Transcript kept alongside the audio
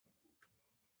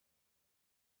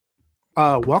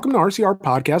Welcome to RCR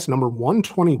podcast number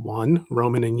 121,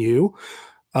 Roman and you.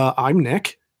 I'm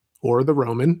Nick, or the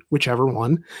Roman, whichever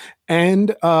one.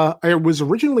 And I was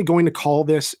originally going to call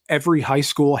this Every High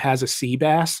School Has a Sea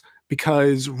Bass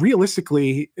because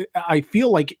realistically, I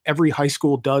feel like every high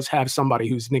school does have somebody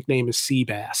whose nickname is Sea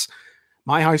Bass.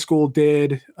 My high school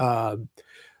did, a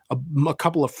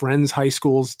couple of friends' high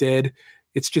schools did.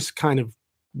 It's just kind of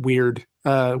weird.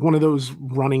 One of those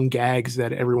running gags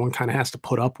that everyone kind of has to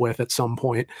put up with at some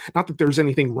point. Not that there's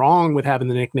anything wrong with having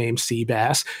the nickname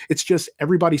Seabass. It's just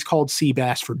everybody's called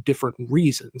Seabass for different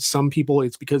reasons. Some people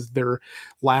it's because their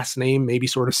last name maybe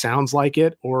sort of sounds like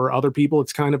it, or other people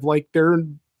it's kind of like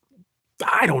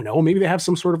I don't know, maybe they have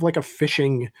some sort of like a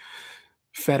fishing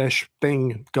fetish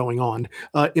thing going on.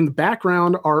 In the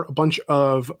background are a bunch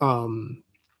of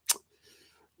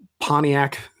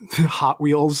Pontiac Hot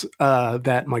Wheels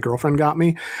that my girlfriend got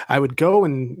me. I would go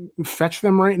and fetch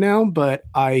them right now, but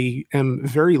I am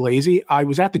very lazy. I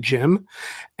was at the gym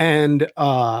and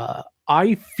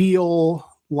I feel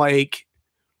like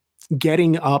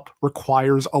getting up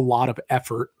requires a lot of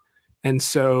effort. And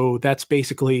so that's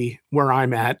basically where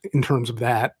I'm at in terms of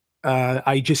that.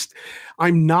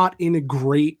 I'm not in a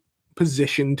great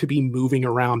position to be moving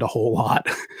around a whole lot,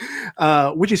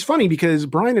 which is funny because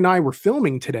Brian and I were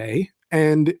filming today,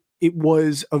 and it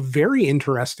was a very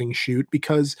interesting shoot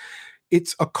because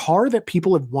it's a car that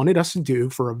people have wanted us to do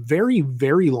for a very,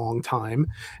 very long time.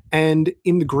 And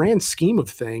in the grand scheme of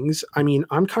things, I mean,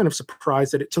 I'm kind of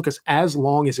surprised that it took us as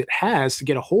long as it has to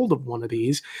get a hold of one of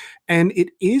these. And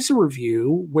it is a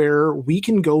review where we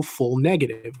can go full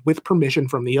negative with permission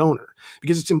from the owner,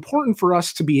 because it's important for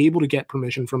us to be able to get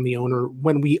permission from the owner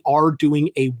when we are doing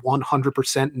a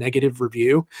 100% negative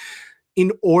review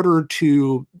in order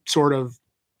to sort of,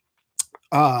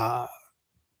 uh,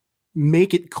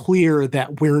 make it clear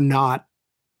that we're not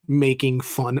making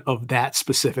fun of that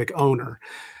specific owner.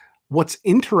 What's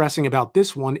interesting about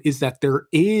this one is that there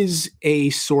is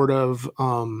a sort of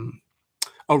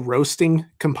a roasting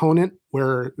component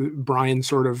where Brian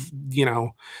sort of,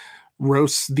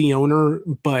 roasts the owner,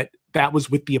 but that was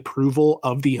with the approval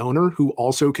of the owner who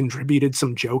also contributed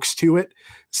some jokes to it.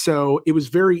 So it was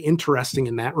very interesting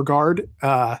in that regard.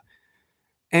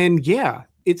 And yeah,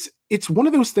 it's one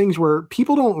of those things where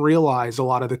people don't realize a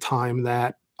lot of the time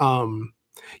that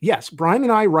yes, Brian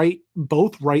and I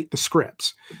both write the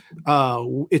scripts.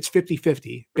 It's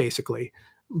 50-50 basically.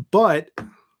 But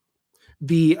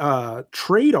the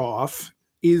trade-off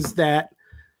is that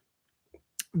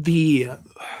the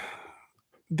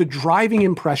the driving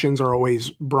impressions are always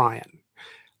Brian.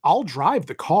 I'll drive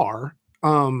the car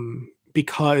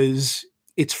because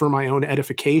it's for my own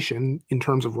edification in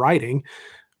terms of writing,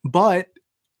 but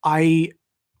I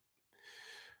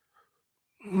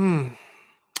mm,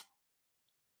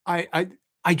 I I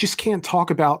I just can't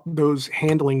talk about those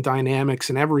handling dynamics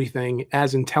and everything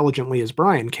as intelligently as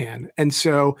Brian can. And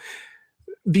so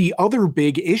the other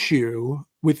big issue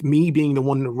with me being the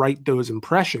one to write those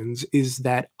impressions is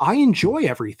that I enjoy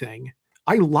everything.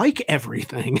 I like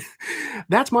everything.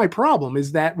 That's my problem,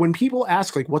 is that when people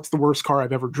ask like what's the worst car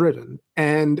I've ever driven,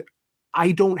 and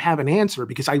I don't have an answer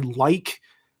because I like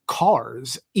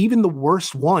cars, even the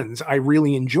worst ones I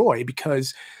really enjoy,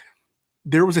 because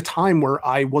there was a time where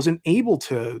I wasn't able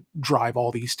to drive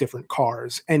all these different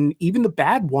cars. And even the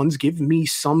bad ones give me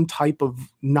some type of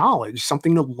knowledge,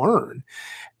 something to learn.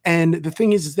 And the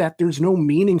thing is that there's no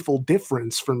meaningful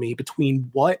difference for me between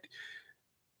what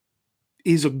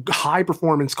is a high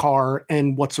performance car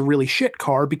and what's a really shit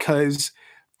car, because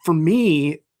for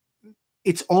me,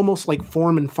 it's almost like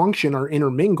form and function are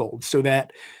intermingled, so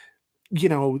that,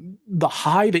 the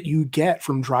high that you get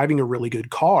from driving a really good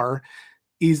car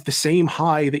is the same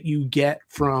high that you get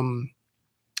from,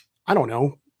 I don't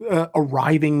know,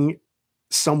 arriving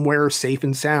somewhere safe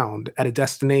and sound at a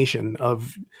destination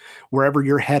of wherever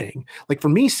you're heading. Like for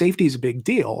me, safety is a big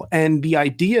deal. And the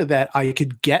idea that I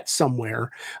could get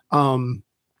somewhere um,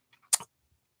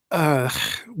 uh,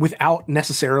 without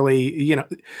necessarily,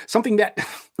 something that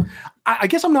I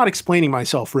guess I'm not explaining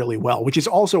myself really well, which is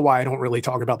also why I don't really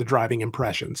talk about the driving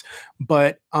impressions.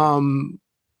 But all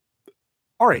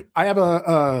right, I have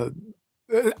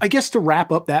I guess to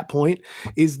wrap up that point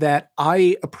is that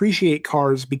I appreciate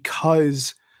cars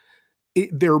because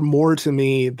they're more to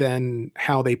me than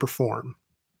how they perform,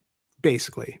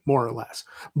 basically, more or less.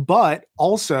 But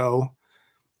also,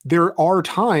 there are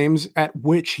times at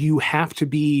which you have to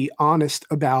be honest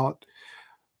about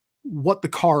what the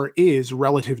car is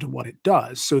relative to what it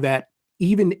does, so that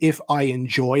even if I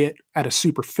enjoy it at a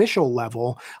superficial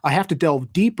level, I have to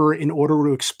delve deeper in order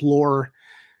to explore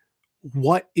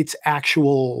what its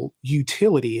actual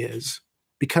utility is.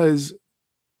 Because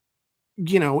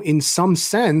in some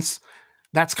sense,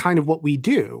 that's kind of what we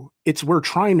do. We're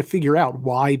trying to figure out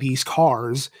why these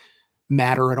cars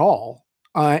matter at all.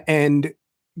 And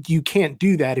you can't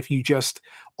do that if you just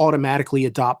automatically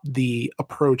adopt the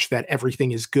approach that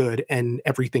everything is good and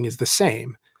everything is the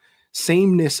same.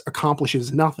 Sameness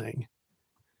accomplishes nothing.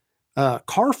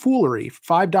 Car Foolery,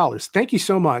 $5. Thank you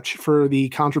so much for the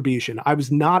contribution. I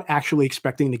was not actually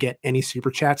expecting to get any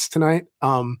super chats tonight,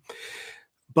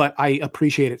 but I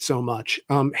appreciate it so much.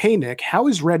 Hey, Nick, how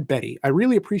is Red Betty? I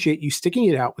really appreciate you sticking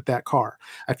it out with that car.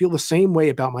 I feel the same way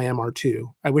about my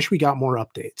MR2. I wish we got more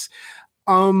updates.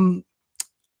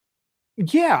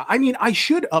 Yeah, I mean, I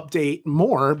should update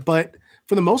more, but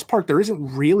for the most part, there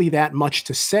isn't really that much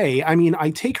to say. I mean, I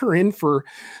take her in for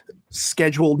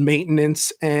scheduled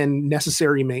maintenance and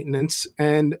necessary maintenance,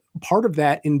 and part of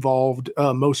that involved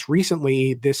most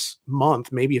recently this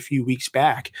month, maybe a few weeks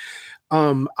back,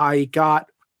 I got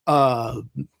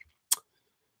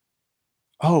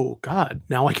oh God,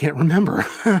 now I can't remember.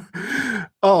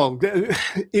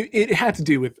 It had to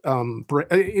do with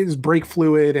is brake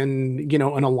fluid and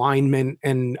an alignment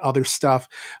and other stuff.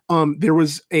 There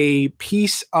was a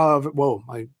piece of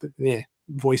my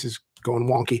voice is going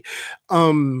wonky.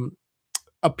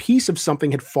 A piece of something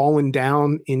had fallen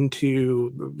down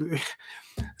into.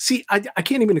 See, I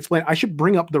can't even explain. I should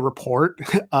bring up the report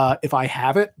if I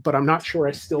have it, but I'm not sure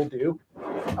I still do.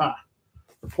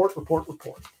 Report.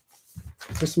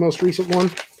 Is this the most recent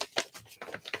one?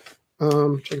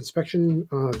 Check inspection,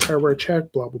 tire wear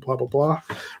check, blah, blah, blah, blah, blah.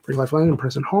 Brake life line and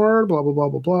pressing hard, blah, blah, blah,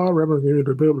 blah, blah. Blah, blah,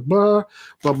 blah, blah,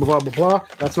 blah, blah, blah, blah.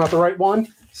 That's not the right one.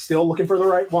 Still looking for the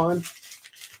right one.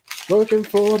 Looking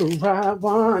for the right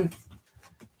one.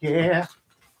 Yeah.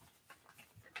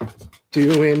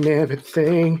 Doing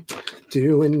everything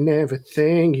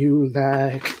you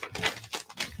like.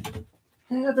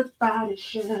 Everybody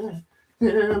shine.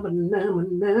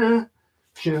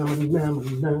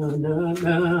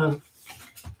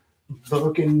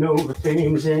 Looking over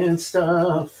things and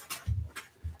stuff.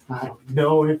 I don't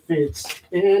know if it's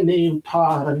any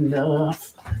part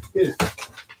enough. Yeah.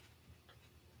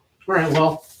 All right,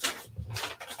 well,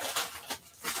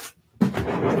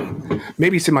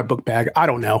 maybe it's in my book bag. I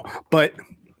don't know, but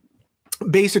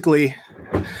basically,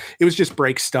 it was just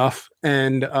brake stuff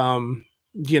and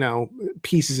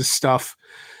pieces of stuff.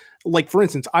 Like, for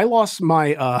instance, I lost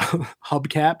my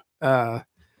hubcap.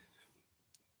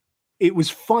 It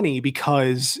was funny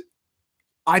because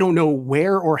I don't know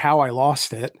where or how I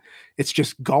lost it. It's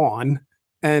just gone.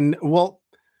 And well,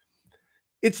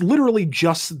 it's literally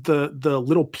just the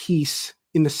little piece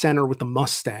in the center with the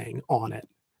Mustang on it.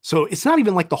 So it's not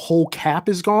even like the whole cap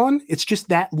is gone. It's just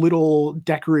that little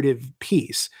decorative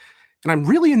piece. And I'm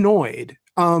really annoyed,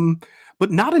 but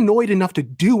not annoyed enough to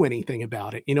do anything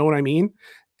about it. You know what I mean?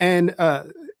 And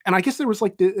I guess there was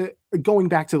like going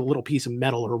back to the little piece of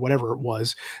metal or whatever it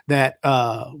was that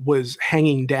was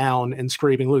hanging down and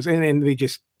scraping loose. And they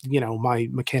just, my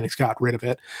mechanics got rid of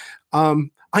it.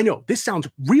 I know this sounds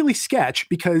really sketch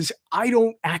because I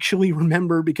don't actually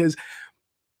remember, because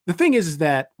the thing is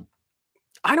that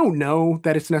I don't know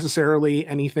that it's necessarily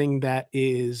anything that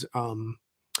is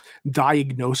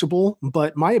diagnosable,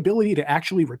 but my ability to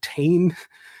actually retain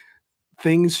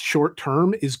things short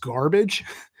term is garbage,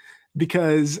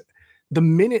 because the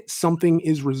minute something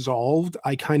is resolved,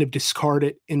 I kind of discard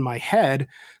it in my head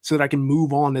so that I can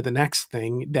move on to the next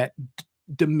thing that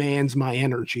demands my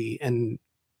energy and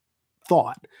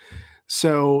thought.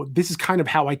 So this is kind of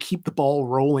how I keep the ball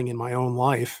rolling in my own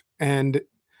life. And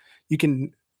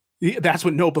that's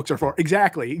what notebooks are for.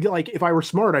 Exactly. Like, if I were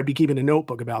smart, I'd be keeping a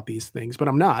notebook about these things, but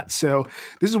I'm not. So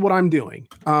this is what I'm doing.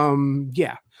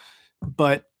 Yeah.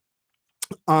 But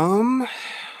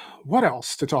what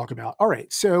else to talk about? All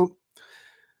right. So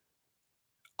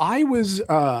I was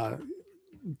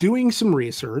doing some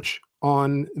research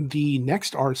on the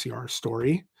next RCR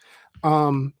story.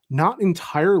 Not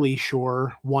entirely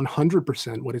sure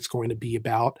 100% what it's going to be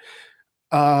about.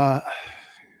 But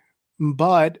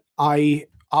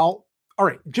all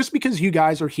right, just because you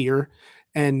guys are here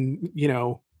and,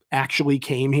 actually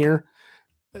came here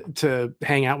to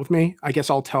hang out with me, I guess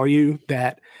I'll tell you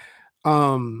that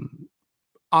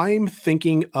I'm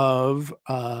thinking of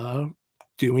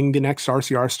doing the next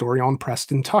RCR story on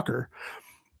Preston Tucker.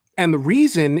 And the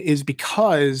reason is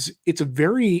because it's a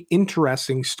very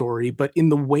interesting story, but in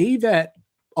the way that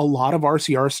a lot of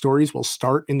RCR stories will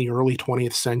start in the early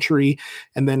 20th century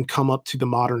and then come up to the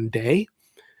modern day,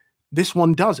 this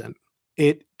one doesn't.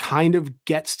 It kind of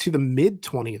gets to the mid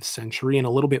 20th century and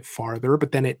a little bit farther,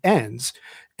 but then it ends.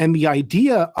 And the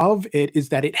idea of it is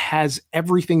that it has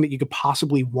everything that you could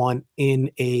possibly want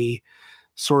in a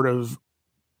sort of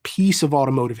piece of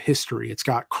automotive history. It's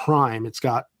got crime, it's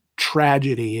got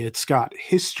tragedy, it's got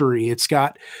history,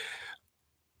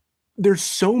 there's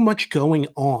so much going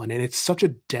on, and it's such a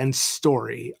dense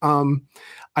story.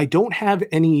 I don't have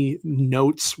any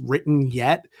notes written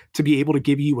yet to be able to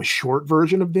give you a short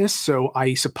version of this, so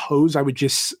I suppose I would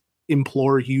just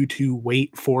implore you to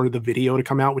wait for the video to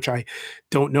come out, which I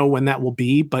don't know when that will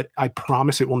be, but I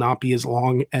promise it will not be as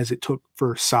long as it took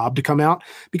for Saab to come out,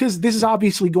 because this is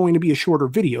obviously going to be a shorter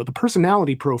video. The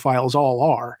personality profiles all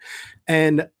are.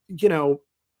 And,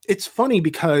 it's funny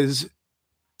because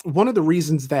one of the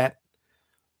reasons that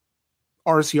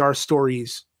RCR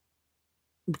stories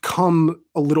become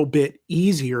a little bit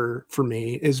easier for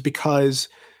me is because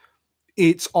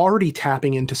it's already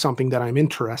tapping into something that I'm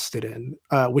interested in,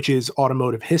 which is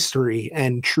automotive history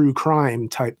and true crime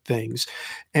type things,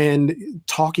 and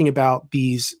talking about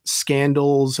these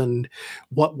scandals and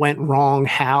what went wrong,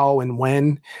 how and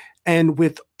when. And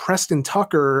with Preston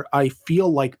Tucker, I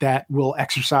feel like that will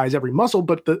exercise every muscle,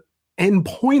 but the end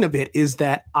point of it is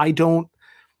that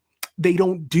they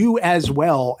don't do as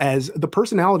well as the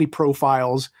personality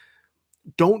profiles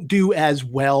don't do as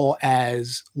well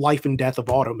as Life and Death of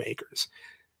Automakers.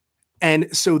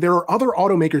 And so there are other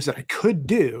automakers that I could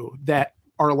do that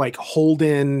are like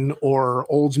Holden or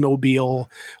Oldsmobile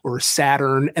or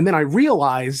Saturn. And then I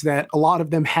realize that a lot of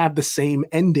them have the same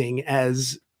ending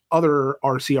as other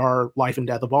RCR Life and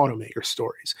Death of Automaker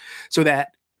stories. So that,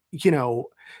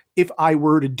 if I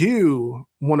were to do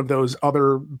one of those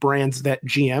other brands that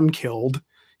GM killed,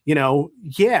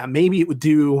 maybe it would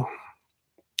do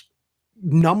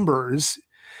numbers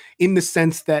in the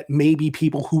sense that maybe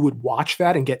people who would watch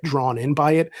that and get drawn in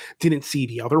by it didn't see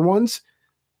the other ones.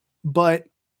 But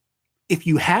if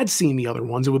you had seen the other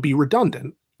ones, it would be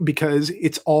redundant because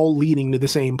it's all leading to the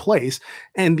same place.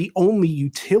 And the only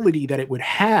utility that it would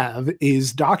have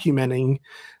is documenting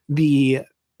the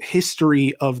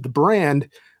history of the brand,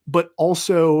 but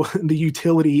also the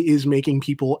utility is making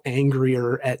people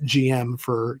angrier at GM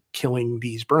for killing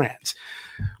these brands,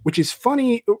 which is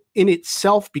funny in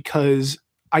itself because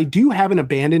I do have an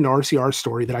abandoned RCR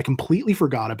story that I completely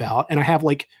forgot about. And I have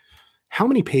how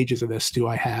many pages of this do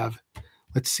I have?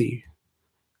 Let's see.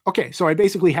 Okay, so I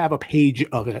basically have a page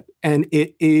of it, and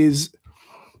it is,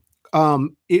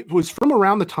 it was from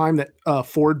around the time that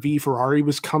Ford v Ferrari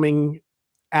was coming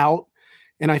out,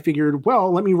 and I figured,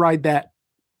 well, let me ride that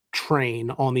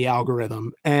train on the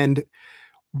algorithm. And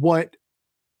what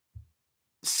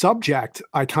subject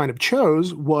I kind of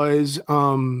chose was,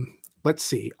 let's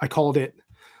see, I called it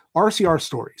RCR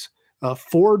Stories,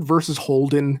 Ford versus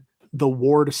Holden, the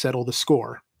war to settle the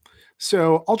score.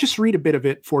 So I'll just read a bit of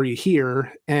it for you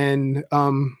here. And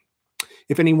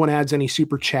if anyone adds any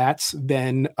super chats,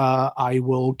 then I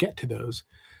will get to those.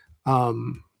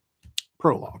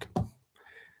 Prologue.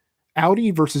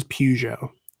 Audi versus Peugeot.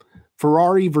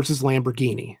 Ferrari versus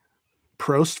Lamborghini.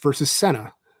 Prost versus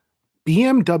Senna.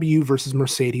 BMW versus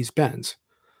Mercedes-Benz.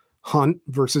 Hunt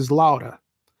versus Lauda.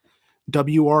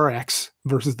 WRX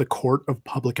versus the Court of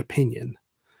Public Opinion.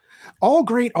 All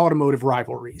great automotive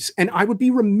rivalries, and I would be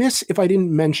remiss if I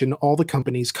didn't mention all the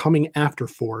companies coming after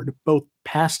Ford, both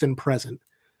past and present.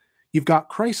 You've got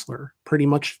Chrysler, pretty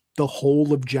much the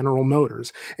whole of General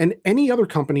Motors, and any other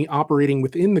company operating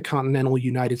within the continental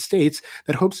United States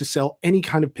that hopes to sell any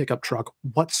kind of pickup truck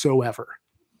whatsoever.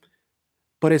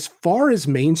 But as far as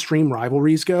mainstream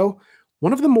rivalries go,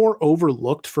 one of the more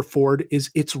overlooked for Ford is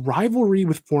its rivalry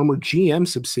with former GM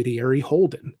subsidiary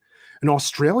Holden, an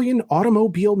Australian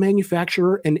automobile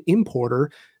manufacturer and importer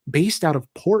based out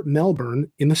of Port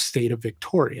Melbourne in the state of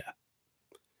Victoria.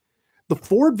 The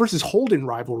Ford versus Holden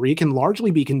rivalry can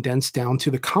largely be condensed down to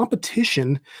the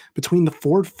competition between the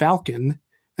Ford Falcon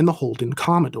and the Holden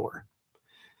Commodore.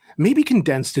 Maybe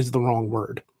condensed is the wrong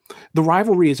word. The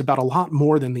rivalry is about a lot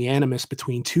more than the animus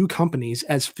between two companies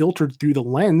as filtered through the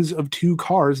lens of two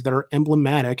cars that are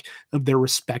emblematic of their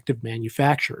respective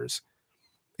manufacturers.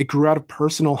 It grew out of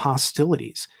personal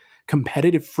hostilities,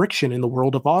 competitive friction in the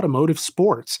world of automotive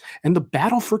sports, and the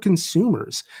battle for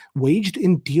consumers waged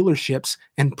in dealerships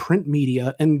and print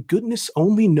media and goodness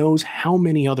only knows how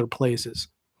many other places.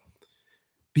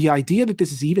 The idea that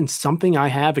this is even something I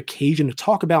have occasion to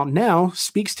talk about now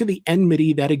speaks to the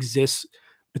enmity that exists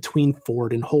between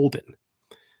Ford and Holden.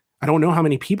 I don't know how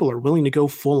many people are willing to go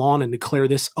full on and declare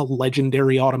this a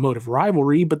legendary automotive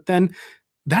rivalry, but then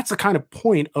that's the kind of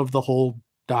point of the whole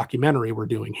documentary we're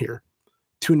doing here,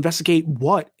 to investigate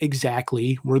what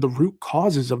exactly were the root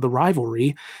causes of the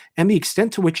rivalry and the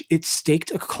extent to which it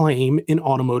staked a claim in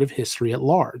automotive history at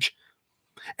large.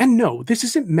 And no, this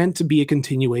isn't meant to be a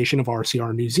continuation of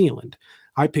RCR New Zealand.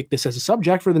 I picked this as a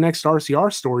subject for the next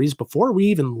RCR stories before we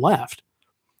even left.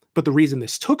 But the reason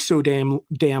this took so damn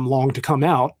long to come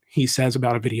out, he says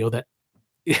about a video that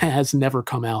has never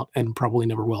come out and probably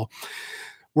never will,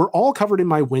 were all covered in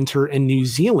my winter and New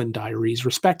Zealand diaries,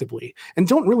 respectively, and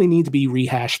don't really need to be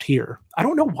rehashed here. I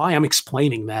don't know why I'm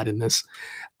explaining that in this.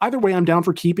 Either way, I'm down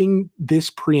for keeping this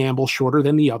preamble shorter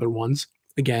than the other ones,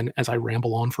 again, as I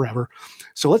ramble on forever.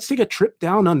 So let's take a trip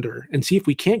down under and see if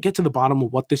we can't get to the bottom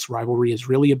of what this rivalry is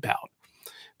really about.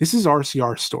 This is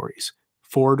RCR Stories,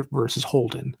 Ford versus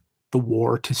Holden, the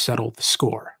war to settle the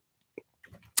score.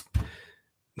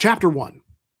 Chapter 1.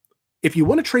 If you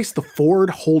want to trace the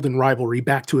Ford-Holden rivalry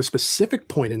back to a specific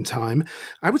point in time,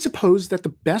 I would suppose that the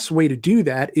best way to do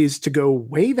that is to go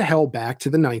way the hell back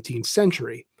to the 19th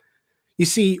century. You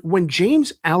see, when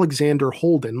James Alexander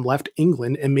Holden left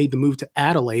England and made the move to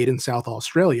Adelaide in South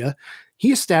Australia,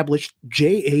 he established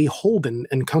J.A. Holden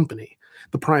and Company,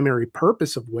 the primary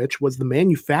purpose of which was the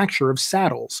manufacture of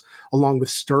saddles, along with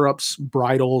stirrups,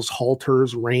 bridles,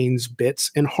 halters, reins,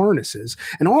 bits, and harnesses,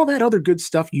 and all that other good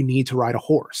stuff you need to ride a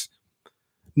horse.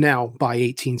 Now, by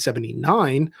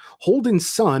 1879, Holden's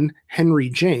son, Henry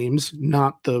James,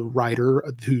 not the writer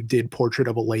who did Portrait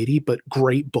of a Lady, but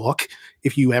great book,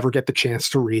 if you ever get the chance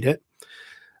to read it,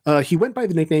 he went by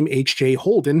the nickname H.J.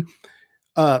 Holden.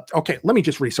 Okay, let me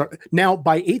just restart. Now,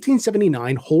 by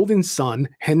 1879, Holden's son,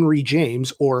 Henry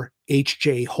James, or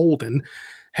H.J. Holden,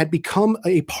 had become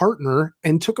a partner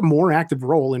and took a more active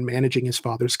role in managing his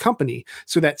father's company,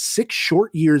 so that 6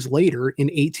 short years later, in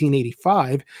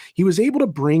 1885, he was able to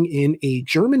bring in a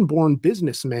German-born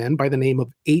businessman by the name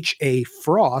of H.A.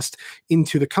 Frost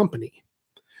into the company.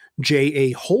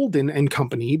 J.A. Holden and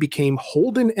Company became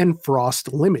Holden and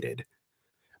Frost Limited.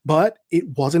 But it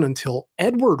wasn't until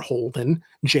Edward Holden,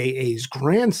 J.A.'s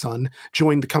grandson,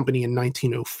 joined the company in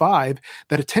 1905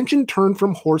 that attention turned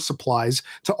from horse supplies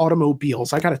to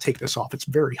automobiles. I got to take this off. It's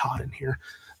very hot in here.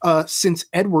 Since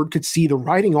Edward could see the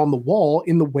writing on the wall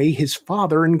in the way his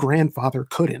father and grandfather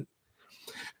couldn't.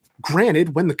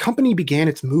 Granted, when the company began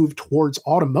its move towards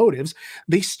automotives,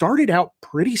 they started out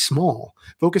pretty small,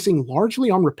 focusing largely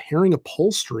on repairing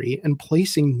upholstery and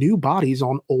placing new bodies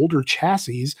on older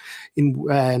chassis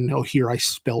here I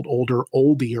spelled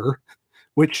older,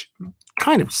 which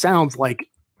kind of sounds like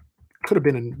could have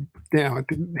been a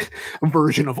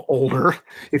version of older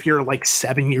if you're like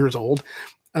 7 years old.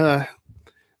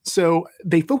 So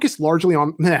they focused largely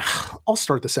on, I'll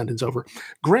start the sentence over.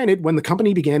 Granted, when the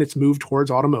company began its move towards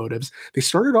automotives, they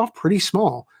started off pretty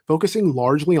small, focusing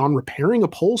largely on repairing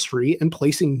upholstery and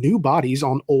placing new bodies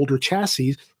on older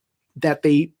chassis that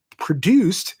they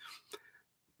purchased.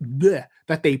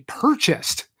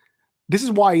 This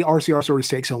is why RCR stories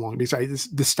take so long, besides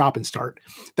the stop and start,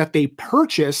 that they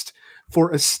purchased for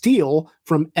a steal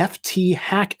from F.T.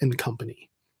 Hack and Company.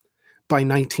 By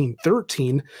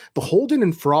 1913, the Holden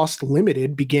and Frost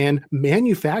Limited began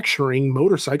manufacturing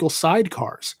motorcycle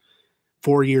sidecars.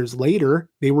 4 years later,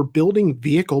 they were building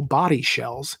vehicle body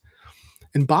shells.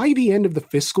 And by the end of the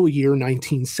fiscal year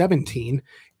 1917,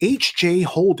 H.J.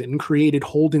 Holden created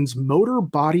Holden's Motor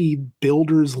Body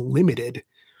Builders Limited,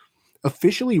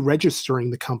 officially registering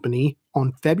the company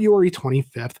on February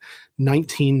 25th,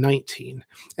 1919.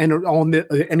 And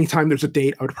anytime there's a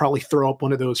date, I would probably throw up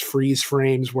one of those freeze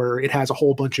frames where it has a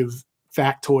whole bunch of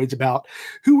factoids about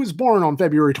who was born on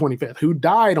February 25th, who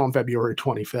died on February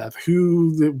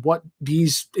 25th, what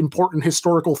these important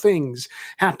historical things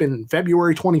happened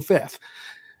February 25th.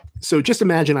 So just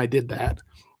imagine I did that.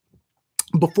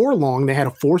 Before long, they had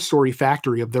a 4-story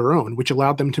factory of their own, which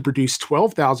allowed them to produce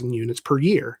 12,000 units per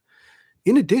year.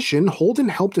 In addition, Holden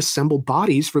helped assemble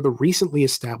bodies for the recently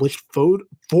established Ford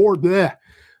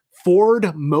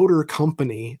Motor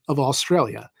Company of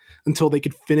Australia until they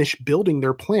could finish building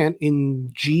their plant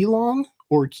in Geelong,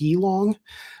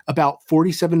 about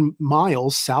 47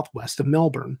 miles southwest of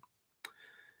Melbourne.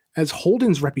 As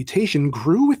Holden's reputation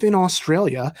grew within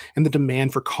Australia and the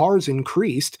demand for cars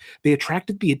increased, they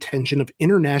attracted the attention of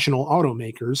international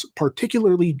automakers,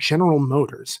 particularly General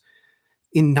Motors.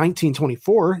 In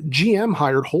 1924, GM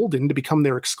hired Holden to become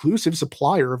their exclusive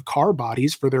supplier of car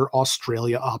bodies for their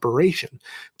Australia operation,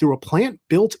 through a plant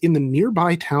built in the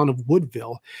nearby town of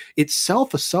Woodville,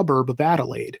 itself a suburb of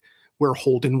Adelaide, where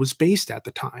Holden was based at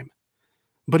the time.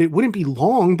 But it wouldn't be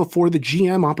long before the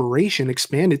GM operation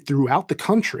expanded throughout the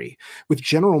country, with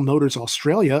General Motors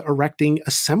Australia erecting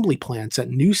assembly plants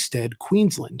at Newstead,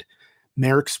 Queensland,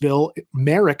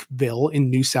 Marrickville in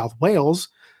New South Wales,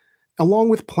 along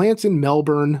with plants in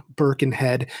Melbourne,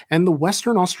 Birkenhead, and the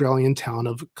Western Australian town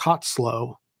of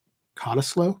Cottesloe,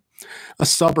 a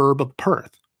suburb of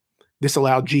Perth. This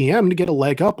allowed GM to get a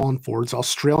leg up on Ford's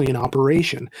Australian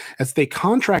operation, as they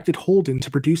contracted Holden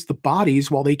to produce the bodies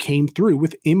while they came through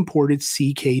with imported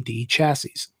CKD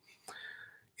chassis.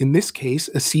 In this case,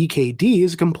 a CKD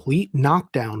is a complete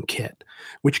knockdown kit,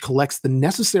 which collects the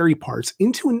necessary parts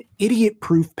into an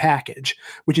idiot-proof package,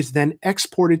 which is then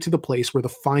exported to the place where the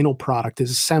final product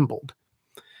is assembled.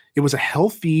 It was a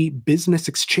healthy business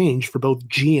exchange for both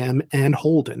GM and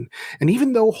Holden, and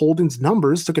even though Holden's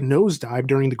numbers took a nosedive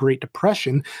during the Great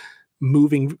Depression,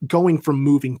 going from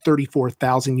moving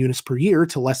 34,000 units per year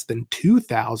to less than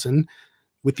 2,000,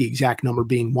 with the exact number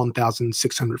being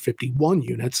 1,651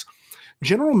 units,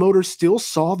 General Motors still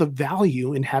saw the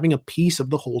value in having a piece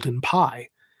of the Holden pie.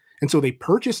 And so they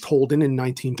purchased Holden in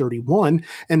 1931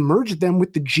 and merged them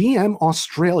with the GM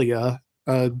Australia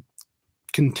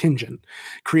contingent,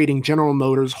 creating General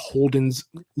Motors Holden's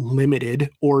Limited,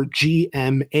 or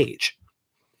GMH.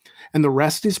 And the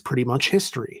rest is pretty much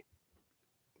history.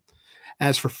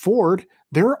 As for Ford,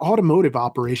 their automotive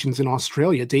operations in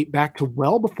Australia date back to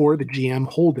well before the GM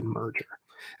Holden merger,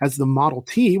 as the Model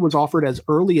T was offered as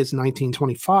early as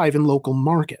 1925 in local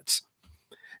markets.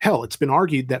 Hell, it's been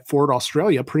argued that Ford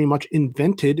Australia pretty much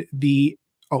invented the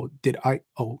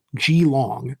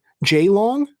Geelong.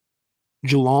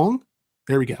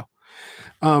 There we go.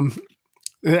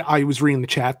 I was reading the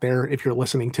chat there, if you're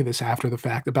listening to this after the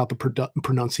fact, about the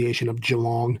pronunciation of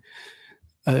Geelong.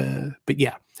 But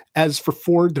yeah, as for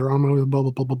Ford, their automotive, blah,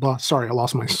 blah, blah, blah, blah. Sorry, I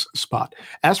lost my spot.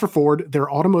 As for Ford,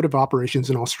 their automotive operations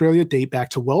in Australia date back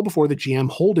to well before the GM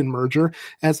Holden merger,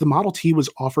 as the Model T was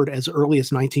offered as early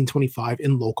as 1925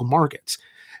 in local markets.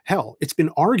 Hell, it's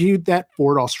been argued that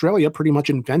Ford Australia pretty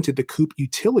much invented the coupe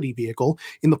utility vehicle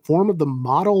in the form of the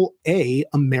Model A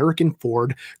American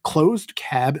Ford closed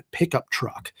cab pickup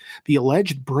truck, the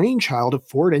alleged brainchild of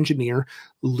Ford engineer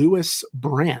Louis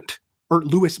Bant,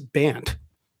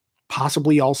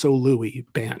 possibly also Louis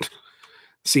Bant.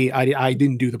 See, I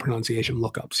didn't do the pronunciation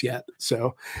lookups yet.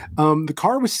 So the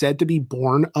car was said to be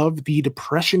born of the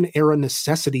Depression-era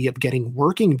necessity of getting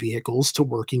working vehicles to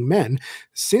working men,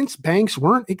 since banks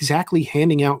weren't exactly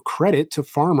handing out credit to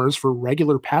farmers for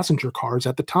regular passenger cars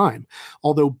at the time,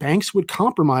 although banks would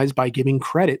compromise by giving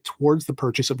credit towards the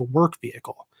purchase of a work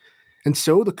vehicle. And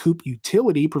so the coupe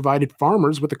utility provided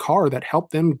farmers with a car that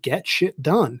helped them get shit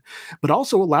done, but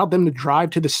also allowed them to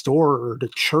drive to the store or to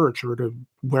church or to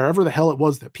wherever the hell it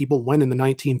was that people went in the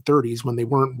 1930s when they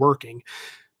weren't working,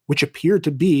 which appeared to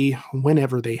be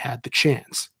whenever they had the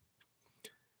chance.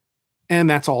 And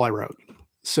that's all I wrote.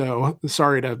 So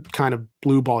sorry to kind of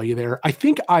blue ball you there. I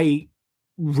think I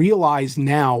realize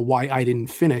now why I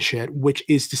didn't finish it, which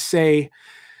is to say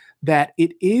that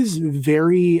it is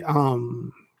very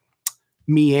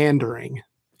meandering,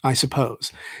 I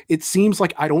suppose. It seems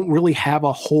like I don't really have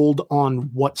a hold on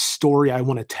what story I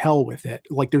want to tell with it.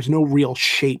 Like there's no real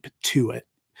shape to it.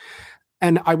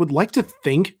 And I would like to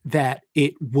think that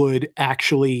it would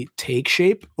actually take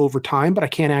shape over time, but I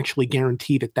can't actually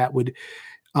guarantee that that would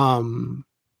in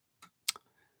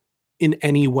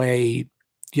any way,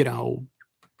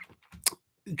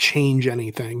 change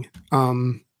anything.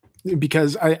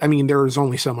 Because I mean, there is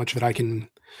only so much that I can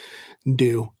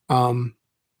do.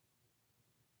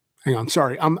 Hang on,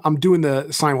 sorry. I'm doing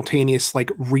the simultaneous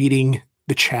reading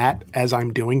the chat as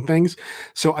I'm doing things.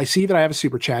 So I see that I have a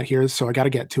super chat here, so I got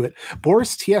to get to it.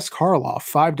 Boris T.S. Karloff,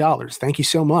 $5. Thank you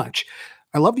so much.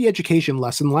 I love the education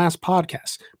lesson last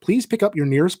podcast. Please pick up your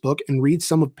nearest book and read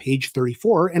some of page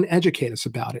 34 and educate us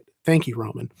about it. Thank you,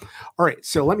 Roman. All right,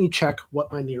 so let me check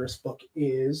what my nearest book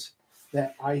is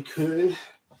that I could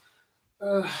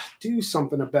do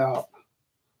something about.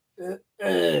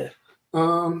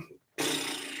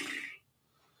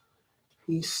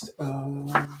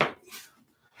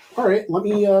 All right, let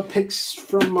me pick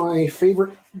from my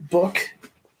favorite book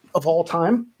of all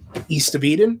time, East of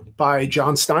Eden by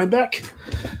John Steinbeck.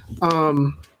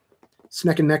 It's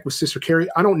neck and neck with Sister Carrie.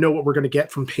 I don't know what we're going to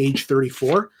get from page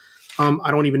 34.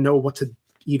 I don't even know what to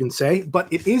even say,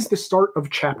 but it is the start of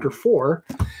chapter 4.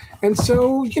 And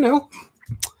so,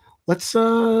 let's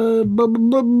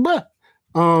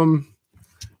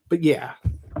but yeah,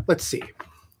 let's see.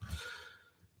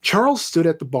 Charles stood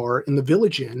at the bar in the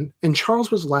village inn, and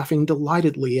Charles was laughing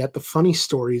delightedly at the funny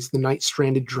stories the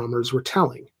night-stranded drummers were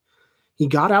telling. He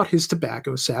got out his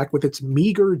tobacco sack with its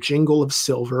meager jingle of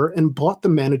silver and bought the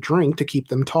men a drink to keep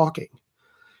them talking.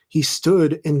 He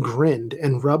stood and grinned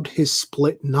and rubbed his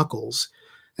split knuckles,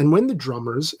 and when the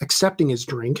drummers, accepting his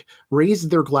drink,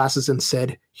 raised their glasses and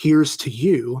said, "Here's to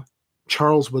you,"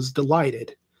 Charles was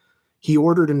delighted. He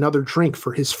ordered another drink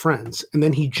for his friends, and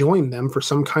then he joined them for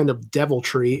some kind of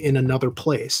deviltry in another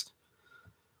place.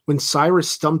 When Cyrus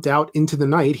stumped out into the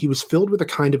night, he was filled with a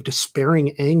kind of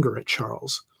despairing anger at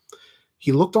Charles.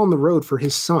 He looked on the road for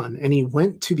his son, and he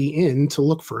went to the inn to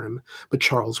look for him, but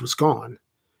Charles was gone.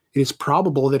 It is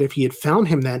probable that if he had found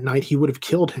him that night, he would have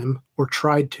killed him or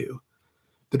tried to.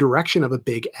 The direction of a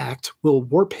big act will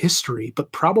warp history,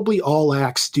 but probably all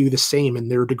acts do the same in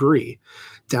their degree,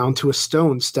 down to a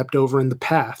stone stepped over in the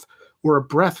path, or a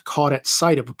breath caught at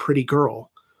sight of a pretty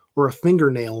girl, or a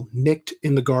fingernail nicked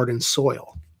in the garden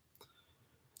soil.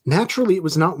 Naturally, it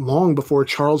was not long before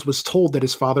Charles was told that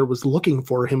his father was looking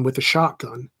for him with a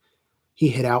shotgun. He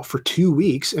hid out for 2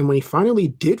 weeks, and when he finally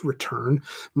did return,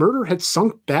 murder had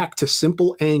sunk back to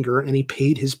simple anger, and he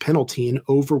paid his penalty in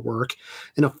overwork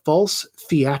and a false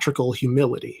theatrical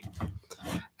humility.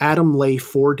 Adam lay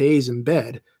 4 days in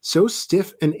bed, so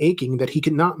stiff and aching that he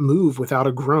could not move without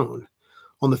a groan.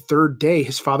 On the 3rd day,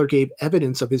 his father gave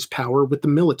evidence of his power with the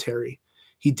military.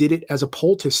 He did it as a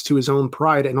poultice to his own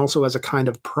pride and also as a kind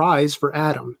of prize for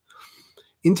Adam.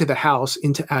 Into the house,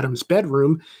 into Adam's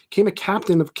bedroom, came a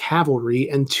captain of cavalry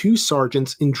and 2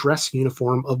 sergeants in dress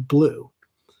uniform of blue.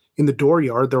 In the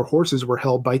dooryard, their horses were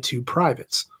held by 2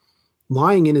 privates.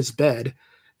 Lying in his bed,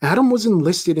 Adam was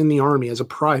enlisted in the army as a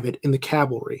private in the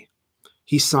cavalry.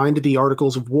 He signed the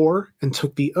Articles of War and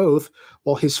took the oath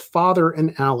while his father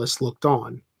and Alice looked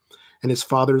on, and his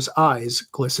father's eyes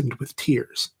glistened with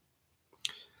tears.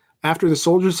 After the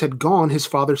soldiers had gone, his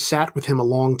father sat with him a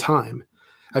long time.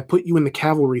 I put you in the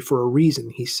cavalry for a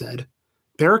reason, he said.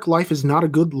 Barrack life is not a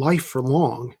good life for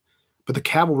long, but the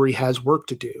cavalry has work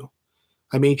to do.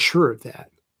 I made sure of that.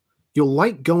 You'll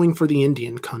like going for the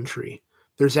Indian country.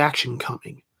 There's action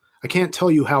coming. I can't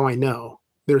tell you how I know.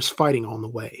 There's fighting on the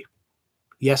way.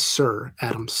 Yes, sir,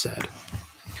 Adams said.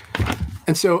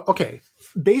 And so, okay,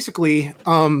 basically,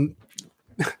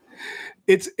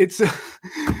 it's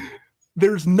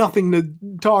there's nothing to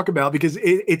talk about because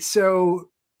it's so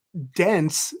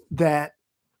dense that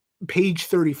page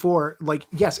 34, like,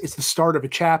 yes, it's the start of a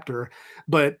chapter,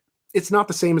 but it's not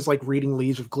the same as like reading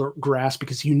Leaves of Grass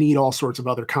because you need all sorts of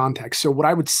other context. So what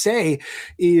I would say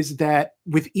is that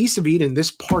with East of Eden,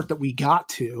 this part that we got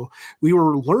to, we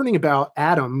were learning about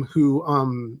Adam,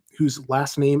 whose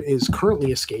last name is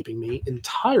currently escaping me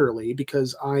entirely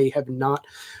because I have not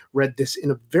read this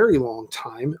in a very long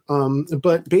time.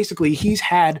 But basically he's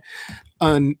had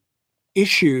an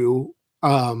issue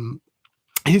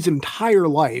his entire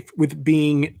life with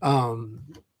being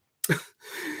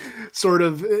sort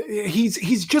of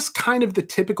he's just kind of the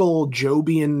typical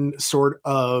Jobian sort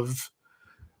of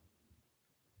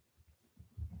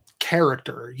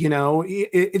character, you know.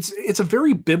 It's a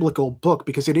very biblical book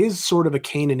because it is sort of a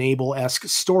Cain and Abel-esque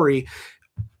story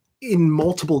in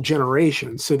multiple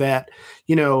generations, so that,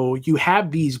 you know, you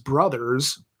have these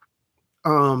brothers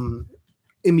in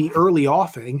the early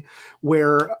offing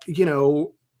where, you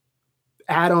know,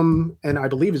 Adam and I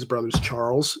believe his brother's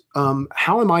Charles.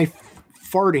 How am I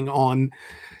farting on?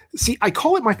 See, I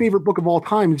call it my favorite book of all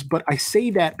times, but I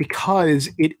say that because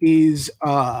it is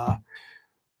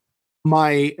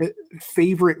my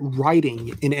favorite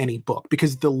writing in any book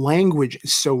because the language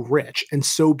is so rich and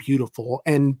so beautiful.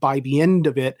 And by the end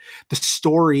of it, the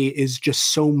story is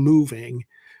just so moving,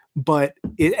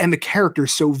 and the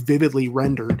characters so vividly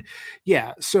rendered.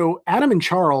 Yeah. So Adam and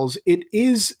Charles, it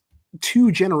is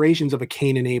 2 generations of a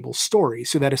Cain and Abel story.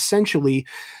 So that essentially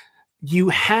you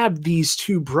have these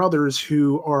 2 brothers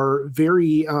who are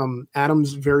very,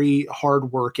 Adam's very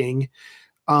hardworking.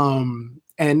 And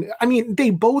I mean, they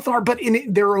both are, but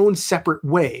in their own separate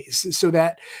ways. So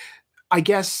that I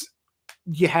guess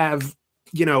you have,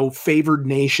 you know, favored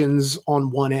nations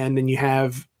on one end and you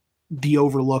have the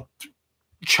overlooked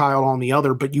child on the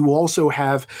other, but you also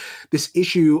have this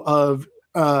issue of,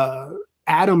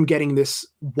 Adam getting this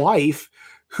wife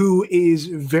who is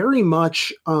very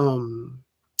much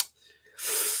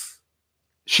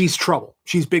she's trouble.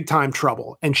 She's big time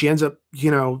trouble. And she ends up,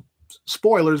 you know,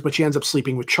 spoilers, but she ends up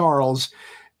sleeping with Charles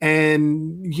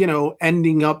and, you know,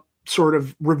 ending up sort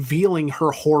of revealing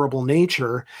her horrible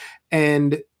nature.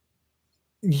 And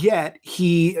yet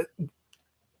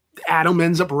Adam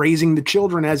ends up raising the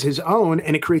children as his own,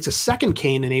 and it creates a second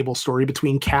Cain and Abel story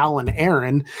between Cal and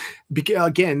Aaron,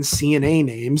 again, CNA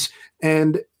names.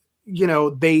 And, you know,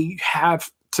 they have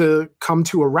to come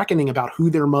to a reckoning about who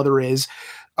their mother is,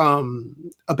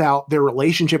 about their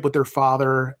relationship with their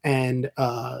father, and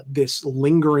this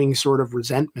lingering sort of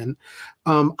resentment.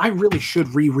 I really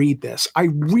should reread this. I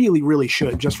really, really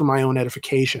should, just for my own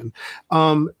edification.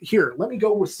 Here, let me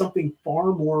go with something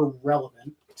far more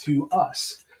relevant to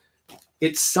us.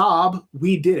 It's Saab,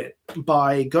 We Did It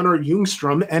by Gunnar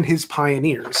Ljungström and his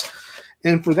Pioneers.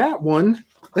 And for that one,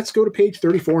 let's go to page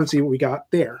 34 and see what we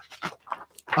got there.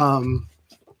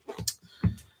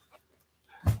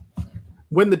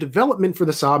 When the development for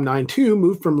the Saab 9-2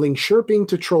 moved from Linköping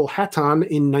to Trollhättan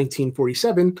in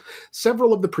 1947,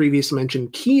 several of the previous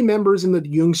mentioned key members in the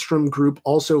Ljungström group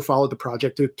also followed the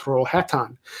project to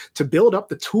Trollhättan to build up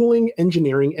the tooling,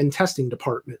 engineering, and testing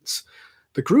departments.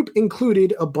 The group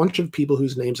included a bunch of people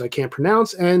whose names I can't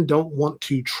pronounce and don't want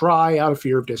to try out of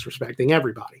fear of disrespecting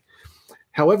everybody.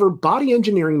 However, body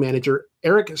engineering manager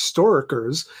Eric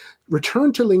Storkers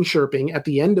returned to Linköping at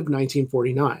the end of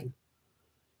 1949.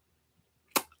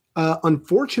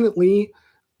 Unfortunately,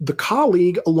 the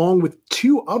colleague, along with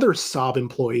two other Saab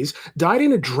employees, died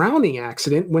in a drowning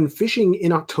accident when fishing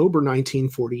in October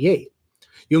 1948.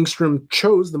 Ljungström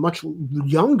chose the much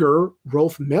younger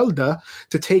Rolf Melde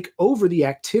to take over the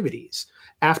activities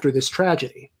after this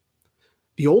tragedy.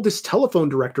 The oldest telephone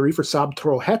directory for Saab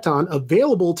Trollhättan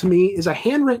available to me is a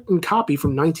handwritten copy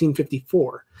from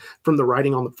 1954. From the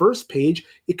writing on the first page,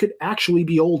 it could actually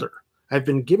be older. I've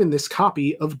been given this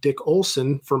copy of Dick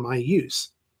Olson for my use.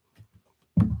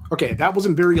 Okay, that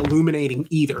wasn't very illuminating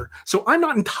either. So I'm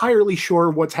not entirely sure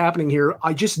what's happening here.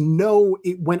 I just know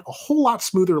it went a whole lot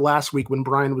smoother last week when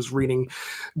Brian was reading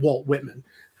Walt Whitman.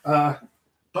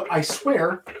 But I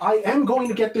swear I am going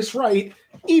to get this right,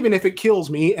 even if it kills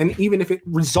me and even if it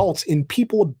results in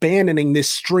people abandoning this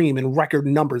stream in record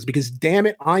numbers, because damn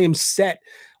it, I am set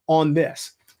on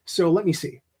this. So let me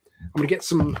see. I'm going to get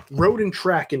some road and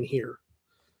track in here.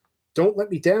 Don't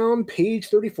Let Me Down, page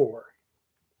 34.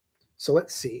 So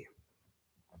let's see.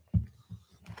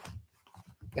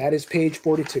 That is page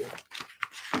 42.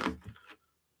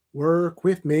 Work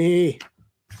with me.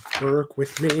 Work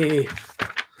with me. And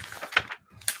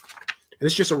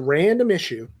it's just a random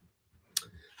issue.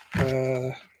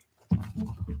 A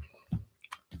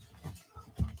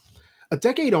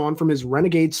decade on from his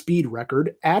renegade speed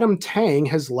record, Adam Tang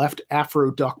has left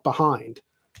Afro Duck behind.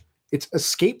 It's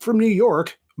Escape from New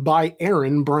York by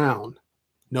Aaron Brown.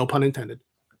 No pun intended.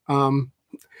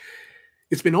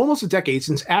 It's been almost a decade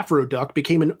since Afro Duck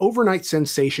became an overnight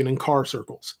sensation in car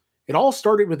circles. It all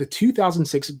started with a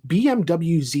 2006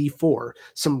 BMW Z4,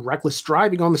 some reckless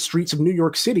driving on the streets of New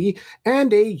York City,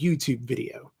 and a YouTube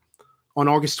video. On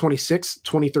August 26,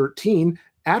 2013,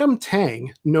 Adam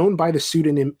Tang, known by the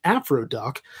pseudonym Afro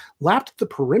Duck, lapped the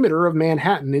perimeter of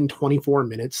Manhattan in 24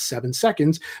 minutes, 7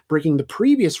 seconds, breaking the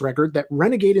previous record that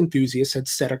renegade enthusiasts had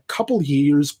set a couple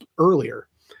years earlier.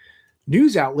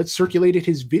 News outlets circulated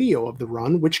his video of the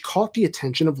run, which caught the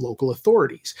attention of local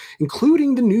authorities,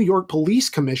 including the New York Police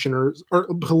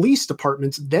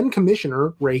Department's then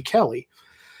Commissioner, Ray Kelly.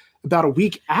 About a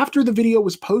week after the video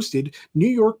was posted, New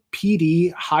York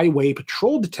PD Highway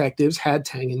Patrol detectives had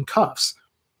Tang in cuffs.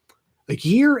 A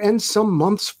year and some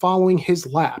months following his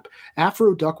lap,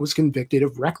 Afro Duck was convicted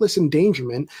of reckless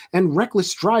endangerment and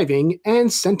reckless driving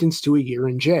and sentenced to a year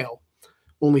in jail.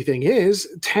 Only thing is,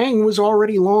 Tang was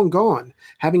already long gone,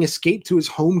 having escaped to his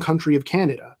home country of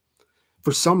Canada.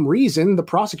 For some reason, the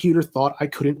prosecutor thought I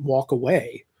couldn't walk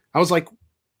away. I was like,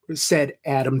 said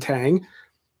Adam Tang.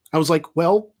 I was like,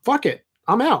 well, fuck it.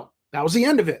 I'm out. That was the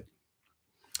end of it.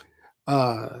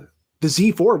 The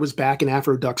Z4 was back in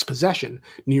Afro Duck's possession.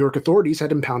 New York authorities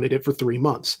had impounded it for 3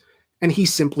 months, and he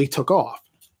simply took off.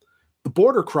 The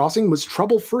border crossing was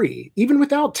trouble-free, even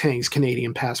without Tang's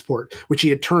Canadian passport, which he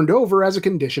had turned over as a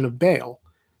condition of bail.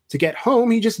 To get home,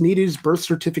 he just needed his birth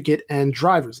certificate and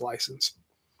driver's license.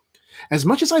 As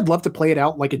much as I'd love to play it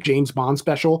out like a James Bond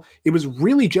special, it was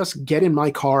really just get in my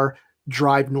car,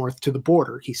 drive north to the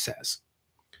border, he says.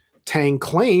 Tang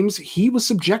claims he was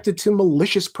subjected to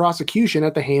malicious prosecution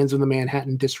at the hands of the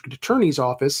Manhattan District Attorney's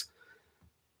Office,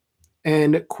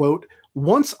 and, quote,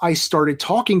 once I started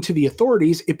talking to the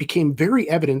authorities, it became very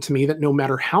evident to me that no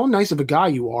matter how nice of a guy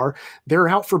you are, they're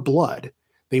out for blood.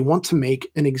 They want to make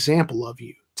an example of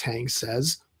you, Tang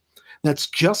says. That's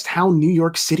just how New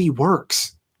York City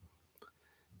works.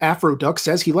 Afro Duck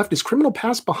says he left his criminal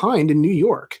past behind in New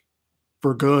York.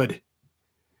 For good.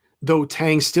 Though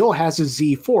Tang still has his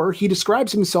Z4, he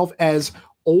describes himself as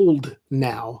old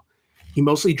now. He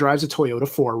mostly drives a Toyota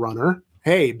 4Runner.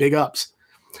 Hey, big ups.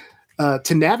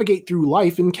 To navigate through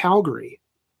life in Calgary.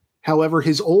 However,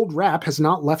 his old rap has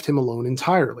not left him alone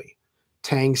entirely.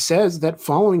 Tang says that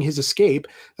following his escape,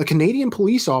 a Canadian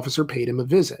police officer paid him a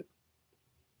visit.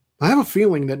 I have a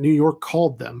feeling that New York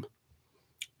called them,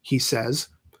 he says.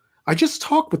 I just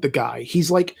talked with the guy. He's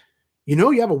like, you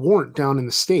know, you have a warrant down in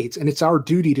the States, and it's our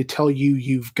duty to tell you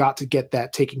you've got to get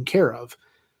that taken care of.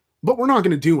 But we're not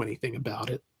going to do anything about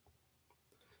it.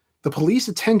 The police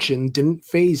attention didn't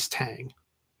faze Tang.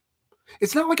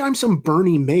 It's not like I'm some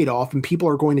Bernie Madoff and people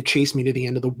are going to chase me to the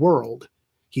end of the world,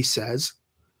 he says.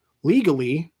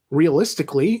 Legally,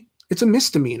 realistically, it's a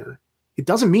misdemeanor. It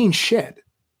doesn't mean shit.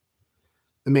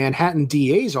 The Manhattan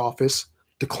DA's office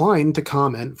declined to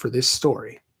comment for this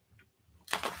story.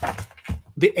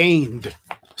 The aimed.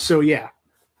 So yeah,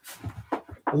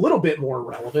 a little bit more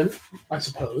relevant, I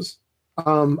suppose.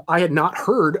 I had not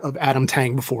heard of Adam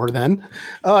Tang before then.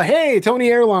 Hey, Tony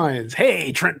Airlines.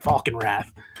 Hey, Trent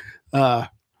Falkenrath.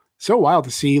 So wild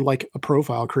to see like a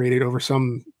profile created over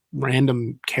some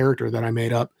random character that I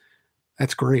made up.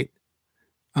 That's great.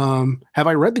 Have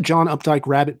I read the John Updike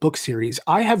Rabbit book series?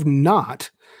 I have not.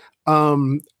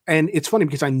 And it's funny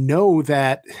because I know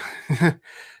that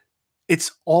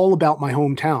it's all about my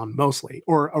hometown mostly,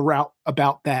 or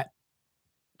about that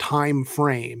time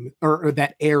frame or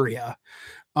that area.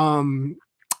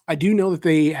 I do know that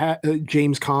they had a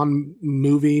James Caan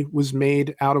movie was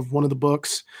made out of one of the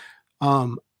books.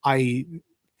 I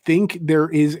think there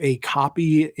is a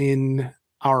copy in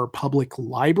our public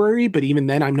library, but even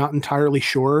then, I'm not entirely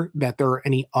sure that there are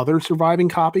any other surviving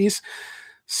copies.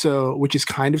 So, which is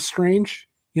kind of strange,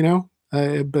 you know.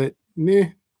 But what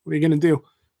are you gonna do?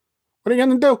 What are you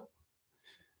gonna do?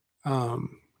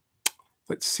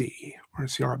 Let's see.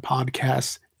 RCR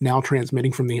podcast now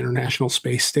transmitting from the International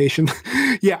Space Station.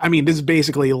 Yeah, I mean, this is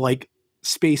basically like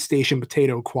space station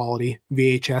potato quality,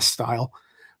 VHS style.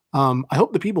 I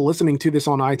hope the people listening to this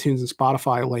on iTunes and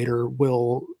Spotify later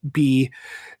will be,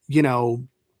 you know,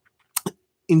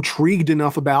 intrigued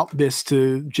enough about this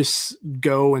to just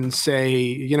go and say,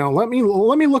 you know, let me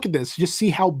look at this, just see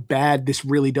how bad this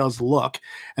really does look.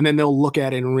 And then they'll look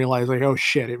at it and realize like, oh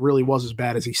shit, it really was as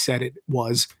bad as he said it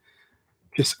was,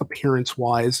 just appearance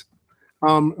wise.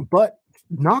 But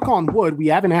knock on wood, we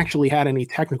haven't actually had any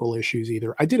technical issues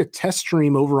either. I did a test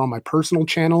stream over on my personal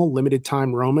channel, Limited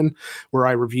Time Roman, where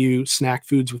I review snack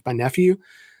foods with my nephew.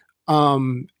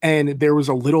 And there was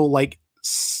a little like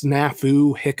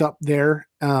snafu hiccup there.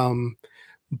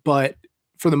 But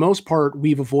for the most part,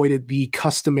 we've avoided the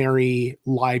customary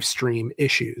live stream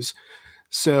issues.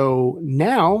 So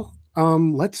now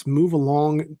let's move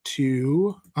along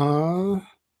to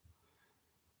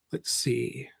let's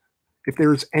see if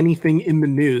there's anything in the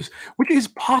news, which is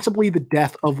possibly the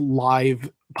death of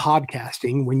live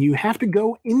podcasting when you have to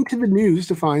go into the news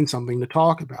to find something to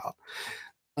talk about.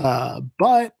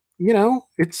 But, you know,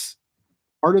 it's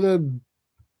part of the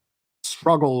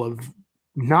struggle of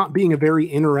not being a very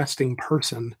interesting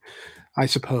person, I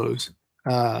suppose.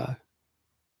 Yeah,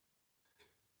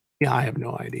 I have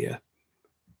no idea.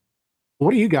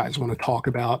 What do you guys want to talk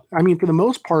about? I mean, for the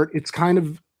most part, it's kind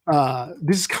of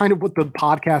this is kind of what the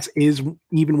podcast is,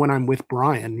 even when I'm with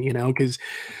Brian, you know, because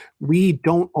we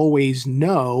don't always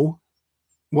know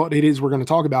what it is we're going to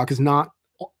talk about because not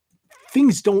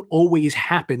things don't always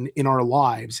happen in our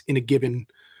lives in a given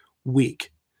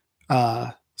week.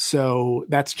 So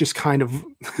that's just kind of,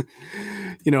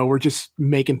 you know, we're just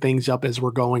making things up as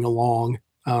we're going along.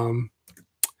 Let's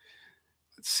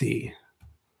see.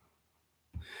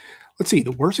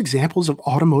 The worst examples of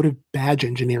automotive badge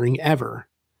engineering ever.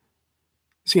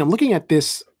 See, I'm looking at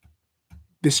this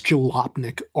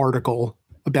Jalopnik article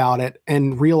about it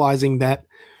and realizing that,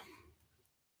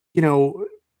 you know,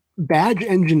 badge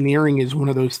engineering is one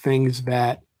of those things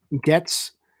that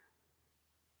gets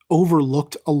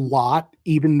overlooked a lot,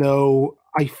 even though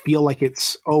I feel like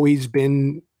it's always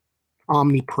been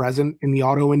omnipresent in the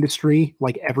auto industry.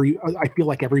 I feel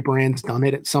like every brand's done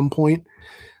it at some point.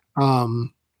 Yeah,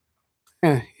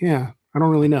 I don't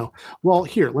really know. Well,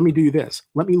 here, let me do this.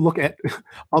 Let me look at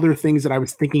other things that I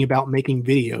was thinking about making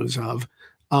videos of,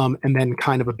 and then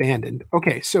kind of abandoned.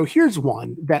 Okay, so here's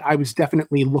one that I was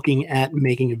definitely looking at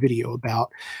making a video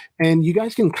about, and you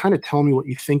guys can kind of tell me what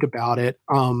you think about it.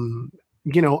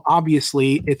 You know,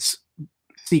 obviously, it's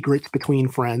secrets between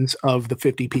friends of the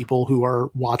 50 people who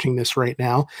are watching this right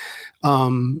now.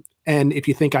 And if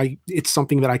you think it's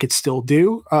something that I could still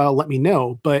do, let me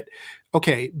know. But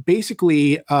okay,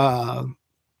 basically, I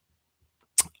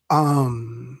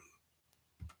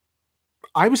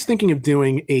was thinking of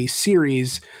doing a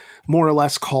series more or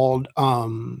less called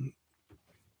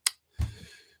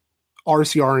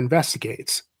RCR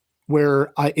Investigates,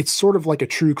 where it's sort of like a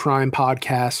true crime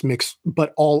podcast mixed,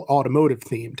 but all automotive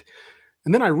themed.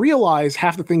 And then I realized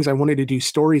half the things I wanted to do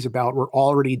stories about were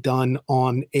already done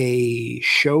on a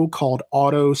show called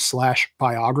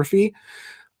Auto/Biography.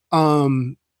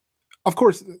 Of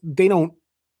course, they don't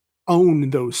own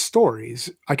those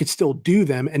stories. I could still do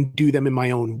them and do them in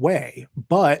my own way.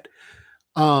 But,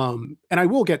 and I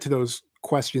will get to those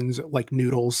questions like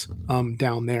Noodles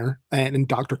down there and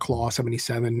Dr. Claw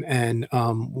 77 and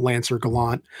Lancer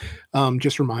Gallant.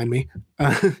 Just remind me.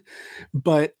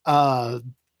 But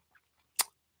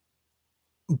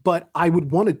but I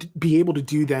would want to be able to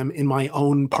do them in my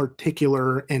own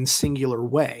particular and singular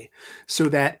way, so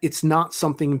that it's not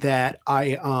something that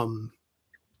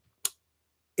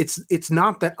it's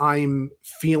not that I'm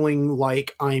feeling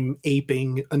like I'm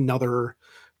aping another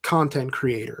content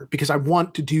creator, because I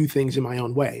want to do things in my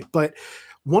own way. But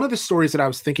one of the stories that I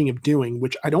was thinking of doing,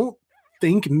 which I don't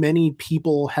think many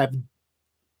people have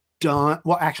done,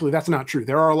 well, actually, that's not true.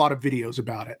 There are a lot of videos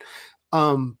about it.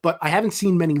 But I haven't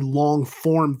seen many long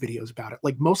form videos about it.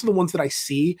 Like, most of the ones that I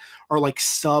see are like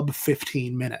sub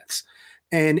 15 minutes.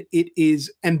 And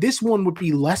this one would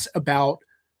be less about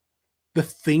the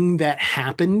thing that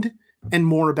happened and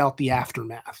more about the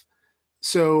aftermath.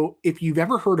 So, if you've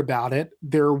ever heard about it,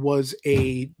 there was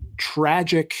a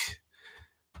tragic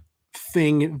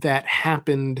thing that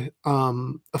happened,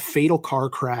 a fatal car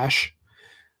crash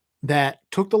that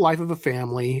took the life of a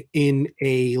family in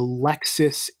a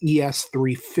Lexus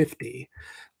ES350.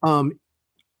 Um,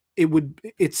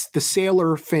 it's the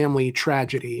Saylor family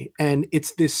tragedy, and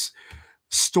it's this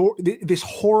story, this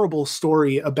horrible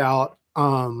story about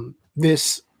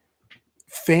this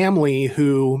family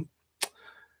who,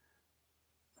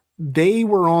 they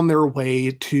were on their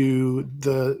way to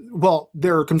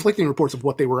there are conflicting reports of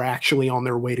what they were actually on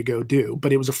their way to go do,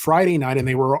 but it was a Friday night and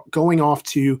they were going off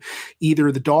to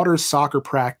either the daughter's soccer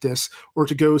practice or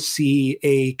to go see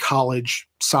a college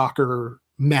soccer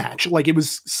match. Like, it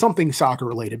was something soccer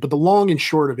related. But the long and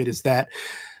short of it is that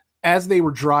as they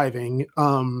were driving,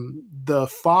 the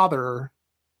father,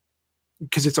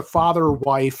 because it's a father,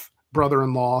 wife,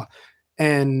 brother-in-law,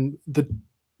 and the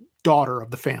daughter of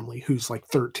the family, who's like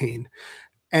 13,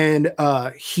 and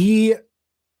he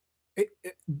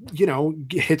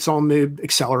hits on the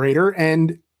accelerator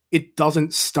and it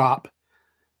doesn't stop.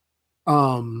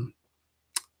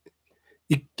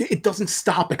 It doesn't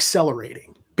stop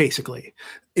accelerating. Basically,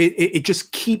 it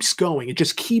just keeps going. It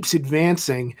just keeps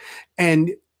advancing, and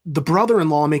the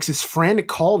brother-in-law makes this frantic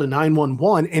call to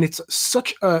 911, and it's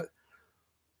such a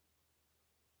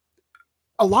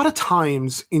lot of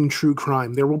times in true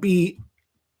crime, there will be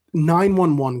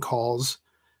 911 calls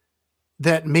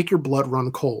that make your blood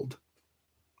run cold.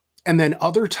 And then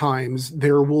other times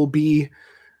there will be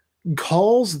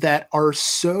calls that are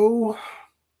so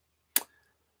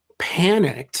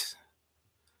panicked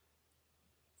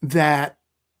that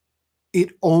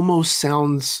it almost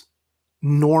sounds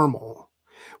normal,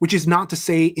 which is not to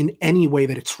say in any way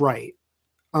that it's right,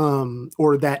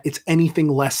 or that it's anything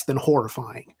less than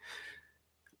horrifying.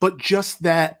 But just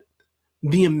that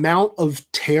the amount of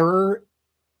terror,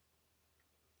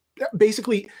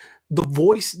 basically, the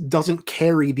voice doesn't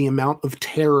carry the amount of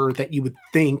terror that you would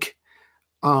think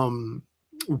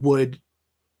would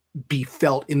be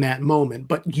felt in that moment.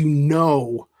 But you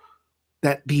know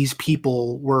that these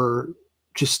people were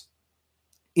just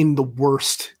in the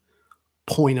worst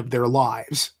point of their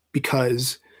lives,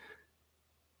 because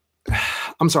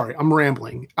I'm sorry, I'm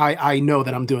rambling. I know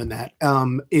that I'm doing that.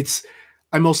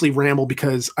 I mostly ramble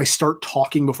because I start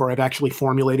talking before I've actually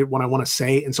formulated what I want to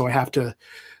say. And so I have to,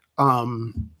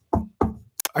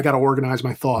 I got to organize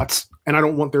my thoughts, and I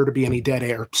don't want there to be any dead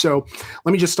air. So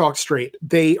let me just talk straight.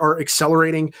 They are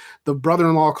accelerating. The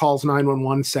brother-in-law calls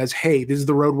 911, says, "Hey, this is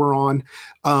the road we're on.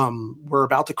 We're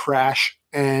about to crash."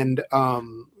 And,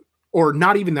 or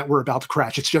not even that we're about to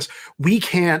crash. It's just, we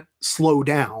can't slow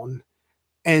down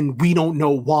and we don't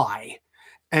know why.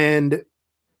 And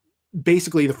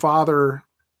basically the father,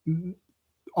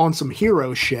 on some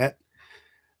hero shit,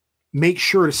 makes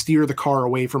sure to steer the car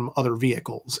away from other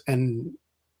vehicles. And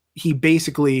he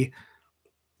basically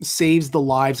saves the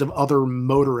lives of other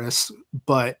motorists,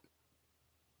 but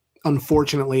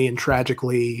unfortunately and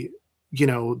tragically,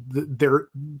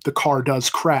 the car does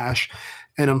crash,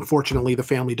 and unfortunately the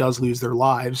family does lose their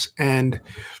lives. And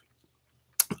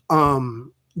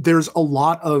there's a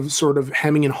lot of sort of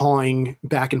hemming and hawing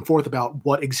back and forth about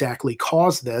what exactly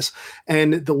caused this.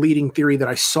 And the leading theory that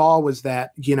I saw was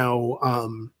that,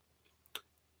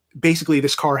 basically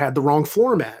this car had the wrong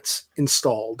floor mats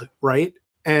installed, right?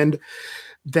 And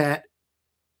that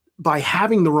by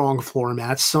having the wrong floor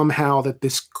mats, somehow that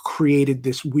this created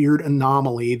this weird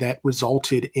anomaly that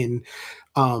resulted in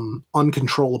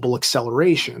uncontrollable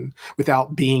acceleration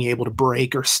without being able to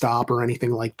brake or stop or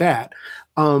anything like that.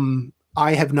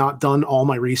 I have not done all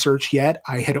my research yet.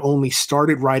 I had only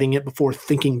started writing it before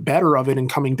thinking better of it and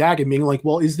coming back and being like,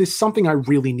 well, is this something I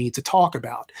really need to talk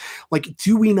about? Like,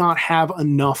 do we not have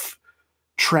enough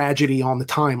tragedy on the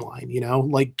timeline?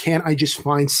 Like, can't I just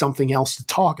find something else to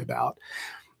talk about?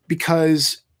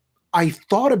 Because I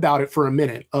thought about it for a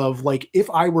minute of, like, if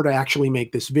I were to actually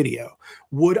make this video,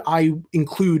 would I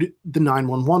include the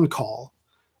 911 call?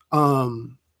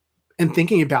 And And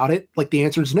thinking about it, like the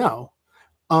answer is no.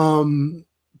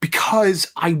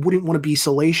 Because I wouldn't want to be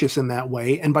salacious in that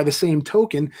way. And by the same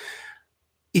token,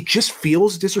 it just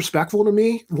feels disrespectful to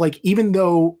me. Like, even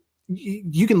though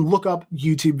you can look up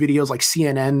YouTube videos, like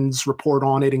CNN's report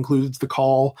on it includes the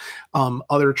call,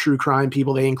 other true crime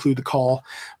people, they include the call,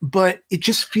 but it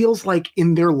just feels like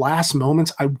in their last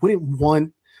moments, I wouldn't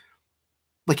want,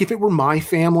 like, if it were my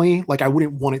family, like, I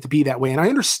wouldn't want it to be that way. And I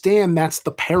understand that's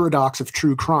the paradox of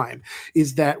true crime,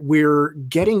 is that we're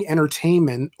getting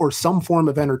entertainment or some form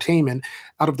of entertainment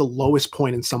out of the lowest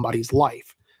point in somebody's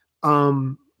life.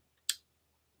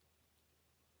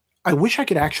 I wish I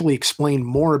could actually explain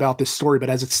more about this story, but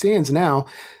as it stands now,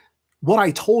 what I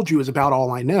told you is about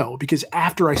all I know, because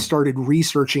after I started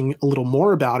researching a little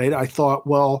more about it, I thought,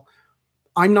 well,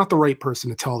 I'm not the right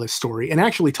person to tell this story. And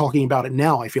actually talking about it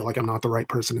now, I feel like I'm not the right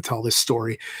person to tell this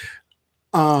story.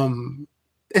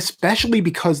 Especially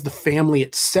because the family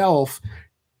itself,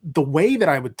 the way that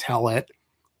I would tell it,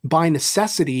 by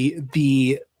necessity,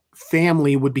 the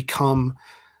family would become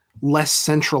less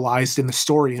centralized in the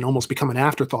story and almost become an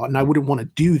afterthought. And I wouldn't want to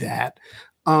do that.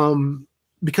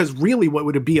 Because really what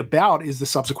would it be about is the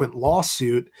subsequent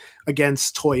lawsuit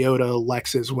against Toyota,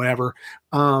 Lexus, whatever.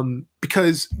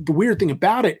 Because the weird thing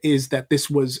about it is that this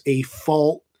was a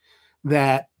fault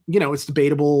that, it's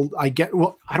debatable. I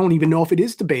don't even know if it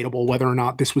is debatable whether or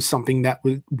not this was something that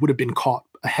would have been caught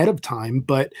ahead of time,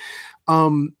 but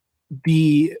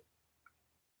the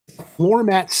floor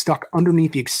mat stuck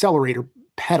underneath the accelerator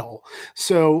pedal.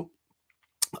 So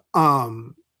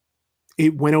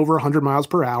it went over 100 miles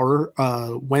per hour,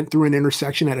 went through an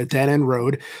intersection at a dead-end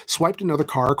road, swiped another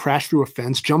car, crashed through a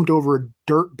fence, jumped over a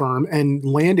dirt berm, and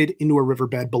landed into a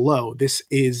riverbed below. This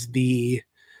is the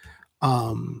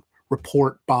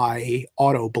report by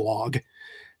Autoblog.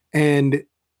 And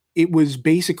it was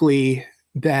basically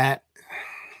that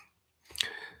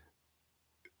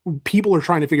people are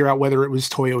trying to figure out whether it was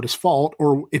Toyota's fault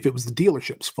or if it was the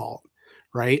dealership's fault,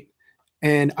 right?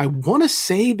 And I want to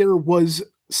say there was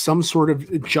some sort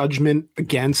of judgment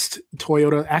against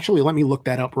Toyota. Actually, let me look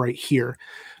that up right here.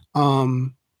 All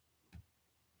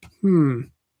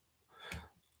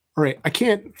right. I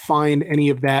can't find any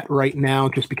of that right now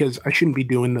just because I shouldn't be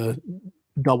doing the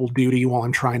double duty while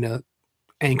I'm trying to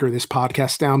anchor this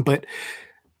podcast down. But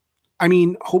I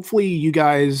mean, hopefully you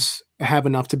guys have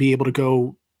enough to be able to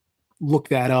go look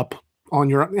that up on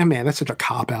your own. Man, that's such a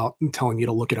cop out. I'm telling you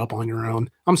to look it up on your own.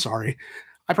 I'm sorry.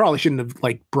 I probably shouldn't have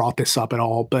brought this up at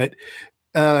all, but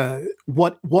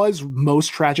what was most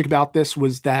tragic about this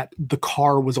was that the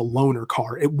car was a loaner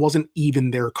car. It wasn't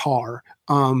even their car.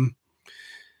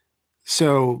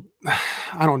 So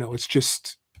I don't know. It's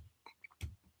just,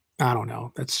 I don't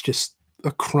know. That's just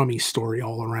a crummy story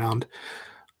all around.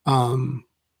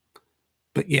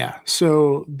 But yeah,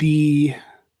 so the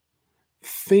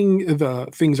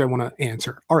things I want to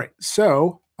answer. All right.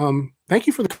 So, thank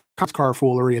you for the car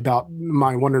foolery about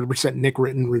my 100% Nick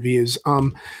written reviews.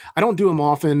 I don't do them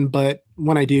often, but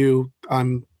when I do,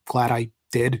 I'm glad I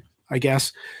did, I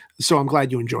guess. So I'm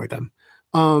glad you enjoyed them.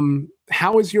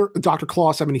 How is your Dr.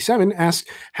 Claw 77 asks,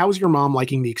 how is your mom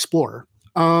liking the Explorer?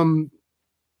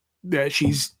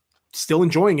 She's still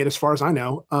enjoying it as far as I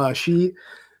know. She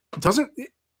doesn't,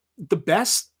 the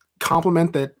best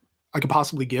compliment that I could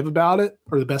possibly give about it,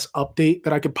 or the best update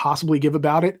that I could possibly give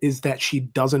about it, is that she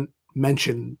doesn't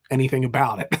mention anything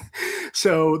about it.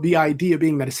 So the idea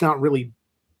being that it's not really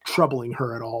troubling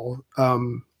her at all.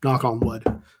 Knock on wood.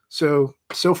 So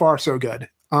far, so good.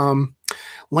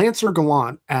 Lancer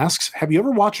Gallant asks, have you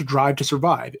ever watched Drive to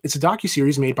Survive? It's a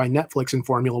docuseries made by Netflix in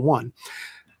Formula One.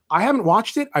 I haven't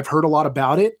watched it. I've heard a lot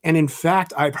about it. And in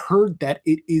fact, I've heard that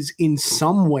it is in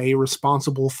some way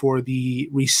responsible for the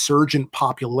resurgent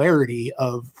popularity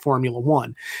of Formula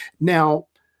One. Now,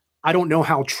 I don't know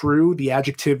how true the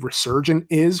adjective resurgent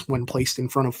is when placed in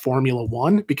front of Formula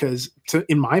One, because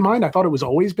in my mind, I thought it was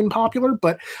always been popular.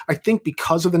 But I think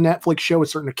because of the Netflix show,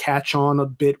 it's starting to catch on a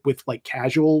bit with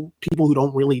casual people who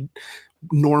don't really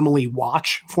normally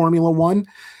watch Formula One.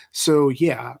 So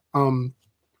yeah,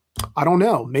 I don't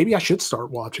know. Maybe I should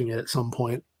start watching it at some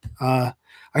point. I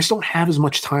just don't have as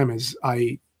much time as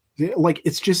I like.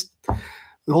 It's just a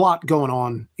lot going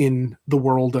on in the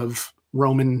world of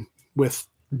Roman with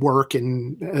work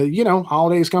and,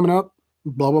 holidays coming up,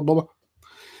 blah, blah, blah,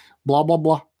 blah, blah,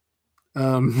 blah.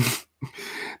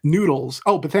 Noodles.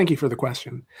 Oh, but thank you for the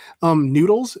question.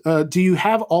 Noodles, do you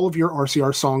have all of your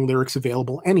RCR song lyrics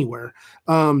available anywhere?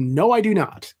 No, I do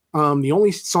not. The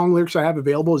only song lyrics I have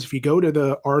available is if you go to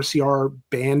the RCR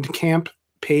Bandcamp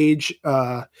page,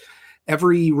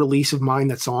 every release of mine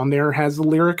that's on there has the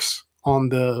lyrics on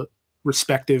the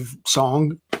respective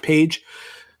song page.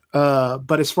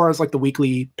 But as far as like the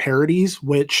weekly parodies,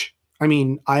 which I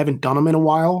mean, I haven't done them in a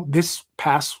while. This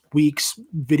past week's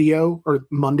video or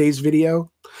Monday's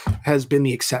video has been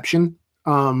the exception.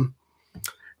 But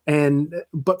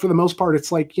for the most part,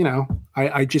 it's like,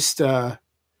 I just,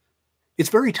 it's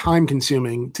very time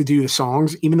consuming to do the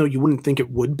songs, even though you wouldn't think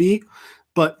it would be.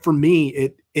 But for me,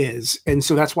 it is. And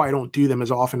so that's why I don't do them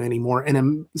as often anymore. And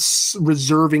I'm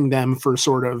reserving them for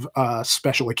sort of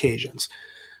special occasions.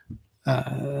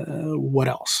 What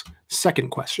else?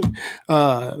 Second question.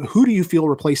 Who do you feel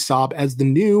replaced Saab as the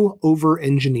new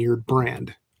over-engineered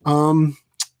brand? Part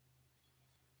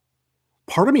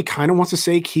of me kind of wants to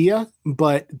say Kia,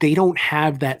 but they don't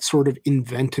have that sort of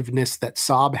inventiveness that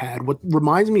Saab had. What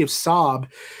reminds me of Saab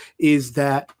is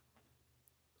that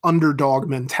underdog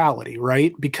mentality,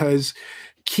 right? Because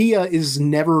Kia is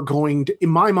never going to, in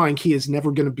my mind, Kia is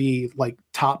never going to be like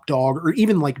top dog or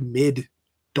even like mid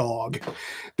dog.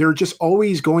 They're just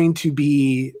always going to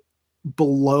be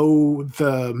below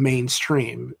the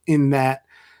mainstream in that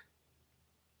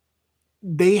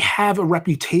they have a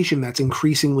reputation that's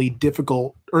increasingly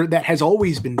difficult, or that has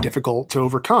always been difficult to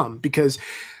overcome, because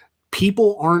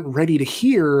people aren't ready to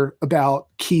hear about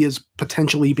Kias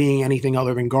potentially being anything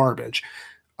other than garbage.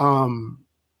 And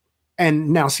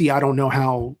now, see, I don't know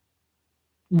how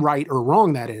right or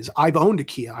wrong that is. I've owned a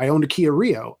Kia. I owned a Kia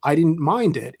Rio. I didn't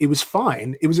mind it. It was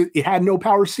fine. It had no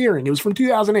power steering. It was from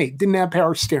 2008. Didn't have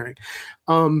power steering.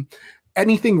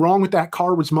 Anything wrong with that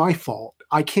car was my fault.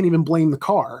 I can't even blame the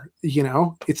car.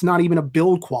 It's not even a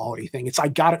build quality thing. I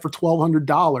got it for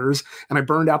 $1,200 and I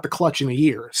burned out the clutch in a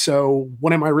year. So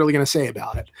what am I really going to say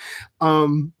about it?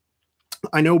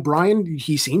 I know Brian,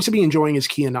 he seems to be enjoying his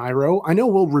Kia Niro. I know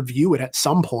we'll review it at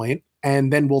some point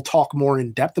and then we'll talk more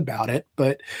in depth about it.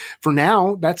 But for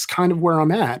now, that's kind of where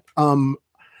I'm at. I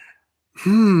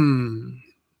don't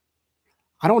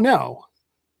know.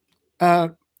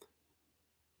 Let's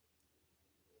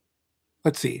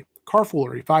see.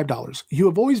 Carfoolery, $5. You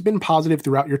have always been positive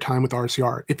throughout your time with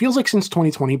RCR. It feels like since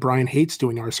 2020, Brian hates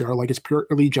doing RCR, like it's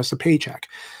purely just a paycheck.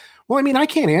 Well, I mean, I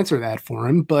can't answer that for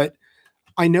him, but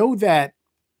I know that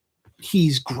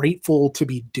he's grateful to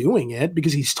be doing it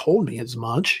because he's told me as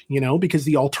much, because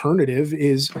the alternative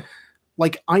is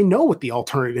like, I know what the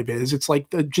alternative is. It's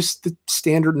like just the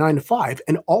standard 9 to 5,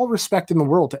 and all respect in the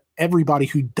world to everybody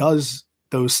who does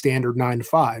those standard 9 to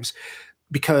 5s.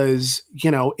 Because,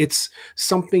 it's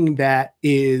something that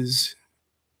is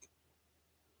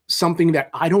something that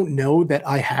I don't know that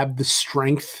I have the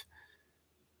strength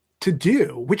to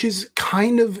do, which is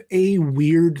kind of a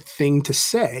weird thing to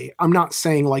say. I'm not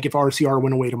saying like if RCR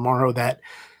went away tomorrow that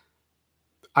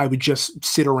I would just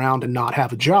sit around and not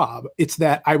have a job. It's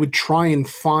that I would try and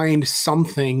find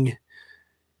something.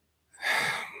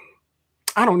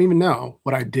 I don't even know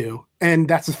what I'd do. And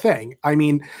that's the thing. I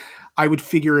mean, I would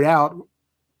figure it out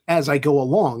as I go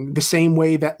along, the same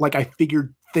way that like I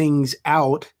figured things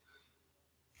out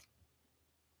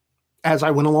as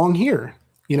I went along here,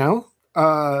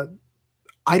 I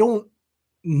don't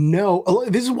know.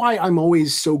 This is why I'm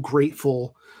always so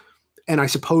grateful and I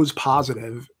suppose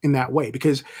positive in that way,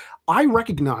 because I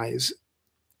recognize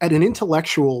at an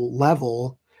intellectual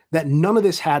level that none of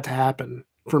this had to happen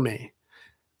for me,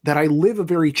 that I live a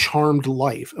very charmed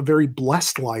life, a very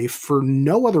blessed life for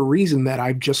no other reason that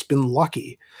I've just been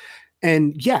lucky.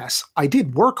 And yes, I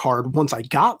did work hard once I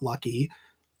got lucky,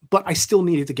 but I still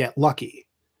needed to get lucky.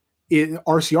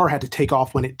 RCR had to take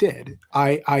off when it did.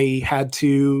 I had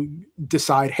to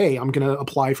decide, hey, I'm going to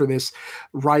apply for this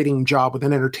writing job with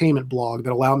an entertainment blog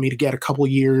that allowed me to get a couple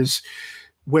years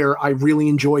where I really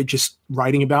enjoyed just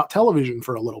writing about television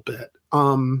for a little bit.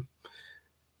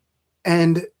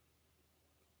 And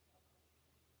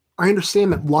I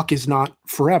understand that luck is not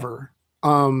forever.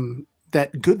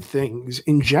 That good things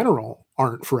in general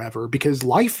aren't forever because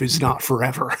life is not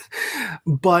forever.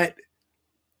 But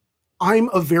I'm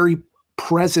a very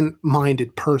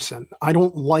present-minded person. I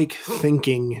don't like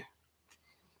thinking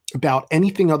about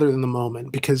anything other than the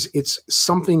moment because it's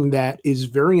something that is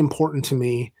very important to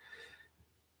me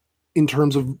in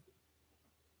terms of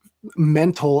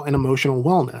mental and emotional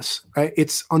wellness.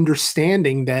 It's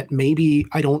understanding that maybe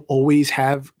I don't always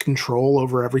have control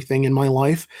over everything in my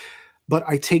life, but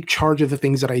I take charge of the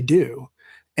things that I do.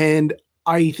 And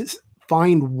I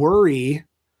find worry,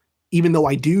 even though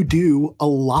I do a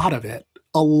lot of it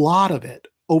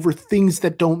over things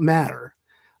that don't matter.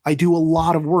 I do a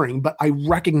lot of worrying, but I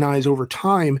recognize over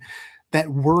time that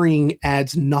worrying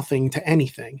adds nothing to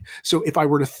anything. So if I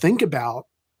were to think about,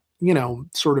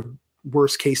 sort of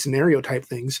worst case scenario type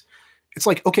things, it's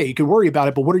like, okay, you can worry about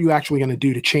it, but what are you actually going to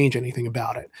do to change anything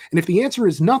about it? And if the answer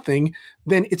is nothing,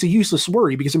 then it's a useless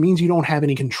worry because it means you don't have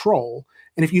any control.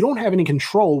 And if you don't have any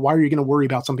control, why are you going to worry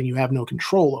about something you have no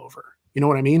control over? You know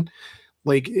what I mean?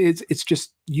 Like it's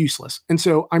just useless. And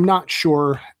so I'm not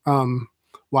sure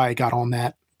why I got on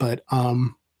that, but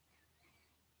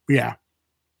yeah.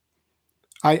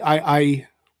 I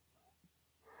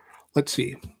let's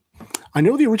see. I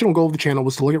know the original goal of the channel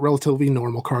was to look at relatively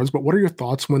normal cars, but what are your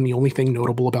thoughts when the only thing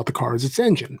notable about the car is its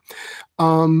engine?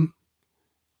 I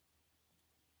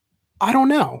don't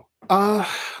know.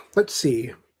 Let's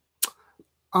see.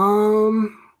 Well,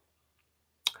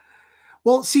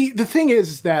 see, the thing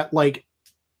is that, like,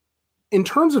 in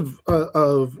terms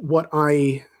of what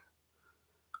I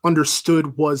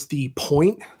understood was the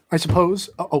point, I suppose.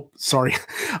 Sorry,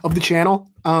 of the channel.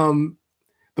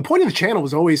 The point of the channel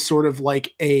was always sort of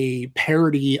like a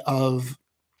parody of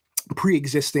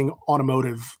pre-existing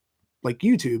automotive, like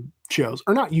YouTube shows,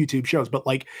 or not YouTube shows, but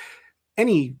like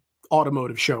any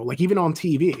automotive show, like even on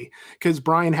TV, because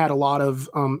Brian had a lot of,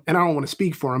 and I don't want to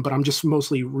speak for him, but I'm just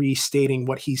mostly restating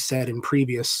what he said in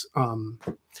previous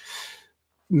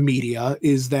media,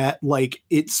 is that like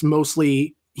it's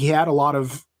mostly, he had a lot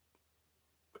of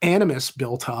animus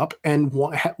built up and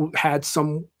had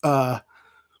some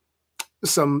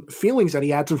feelings that he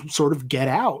had to sort of get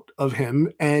out of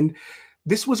him. And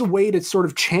this was a way to sort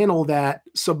of channel that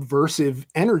subversive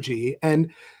energy.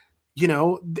 And, you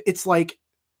know, it's like,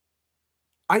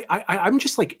 I'm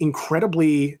just like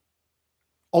incredibly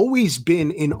always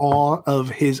been in awe of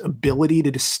his ability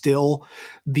to distill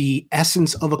the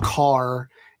essence of a car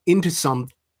into some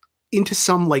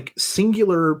like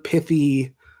singular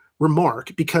pithy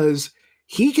remark, because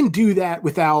he can do that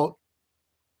without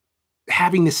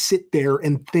having to sit there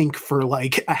and think for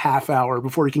like a half hour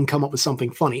before he can come up with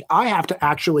something funny. I have to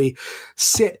actually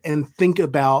sit and think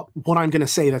about what I'm going to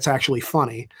say that's actually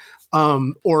funny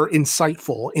or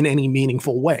insightful in any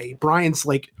meaningful way. Brian's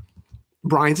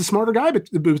a smarter guy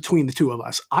between the two of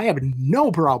us. I have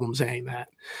no problem saying that.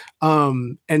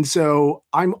 And so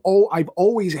I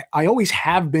always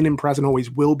have been impressed and always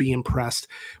will be impressed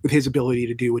with his ability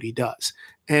to do what he does.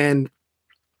 And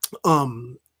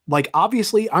like,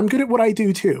 obviously I'm good at what I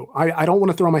do too. I don't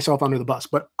want to throw myself under the bus,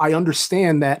 but I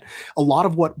understand that a lot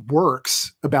of what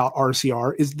works about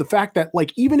RCR is the fact that,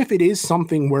 like, even if it is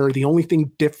something where the only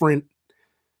thing different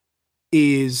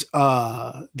is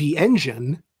the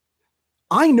engine,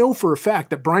 I know for a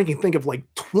fact that Brian can think of like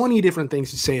 20 different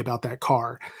things to say about that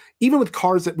car, even with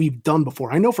cars that we've done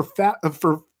before. I know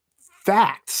for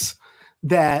facts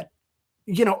that,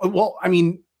 you know, well, I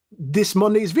mean, this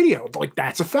Monday's video, like,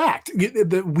 that's a fact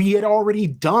that we had already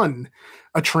done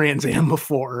a Trans Am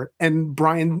before, and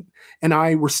Brian and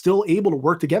I were still able to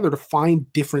work together to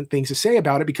find different things to say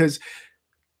about it, because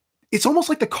it's almost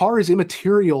like the car is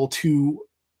immaterial to,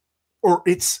 or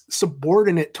it's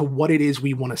subordinate to what it is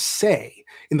we want to say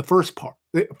in the first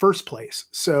place.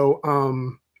 So,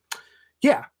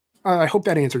 yeah, I hope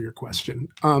that answered your question.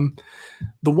 The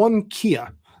one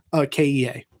Kia,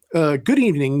 KEA. Good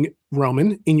evening,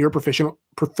 Roman. In your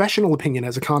professional opinion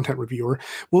as a content reviewer,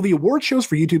 will the award shows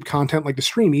for YouTube content like the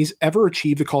Streamies ever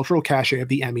achieve the cultural cachet of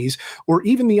the Emmys or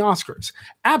even the Oscars?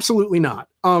 Absolutely not.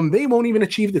 They won't even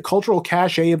achieve the cultural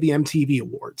cachet of the MTV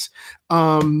Awards.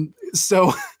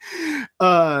 So,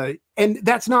 and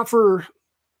that's not for,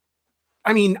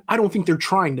 I mean, I don't think they're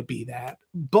trying to be that,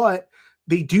 but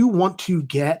they do want to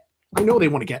get, I know they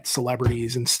want to get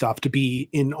celebrities and stuff to be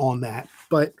in on that,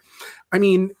 but I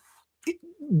mean,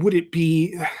 would it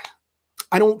be,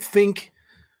 I don't think,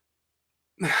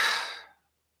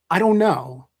 I don't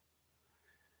know.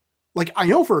 Like, I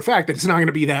know for a fact that it's not going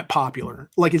to be that popular.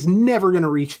 Like, it's never going to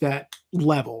reach that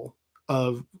level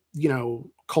of, you know,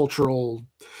 cultural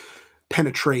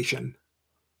penetration.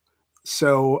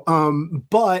 So,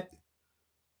 but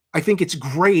I think it's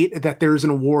great that there's an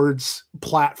awards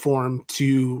platform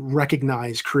to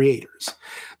recognize creators.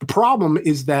 The problem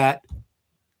is that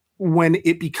when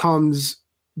it becomes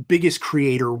biggest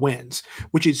creator wins,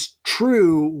 which is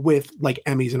true with like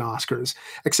Emmys and Oscars,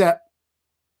 except,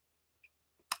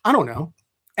 I don't know,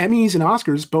 Emmys and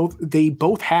Oscars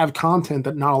both have content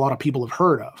that not a lot of people have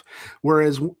heard of.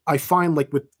 Whereas I find,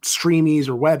 like, with Streamies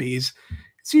or Webbies,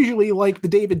 it's usually like the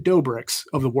David Dobrik's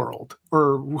of the world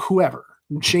or whoever,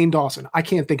 Shane Dawson. I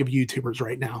can't think of YouTubers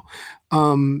right now.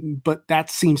 But that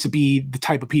seems to be the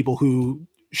type of people who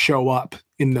show up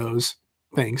in those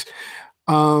things.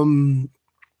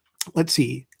 Let's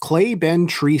see. Clay Ben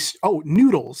Treese. Oh,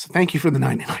 Noodles. Thank you for the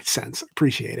 99 cents.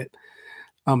 Appreciate it.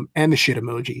 And the shit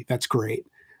emoji. That's great.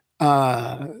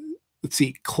 Let's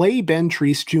see. Clay Ben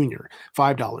Treese Jr.,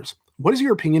 $5. What is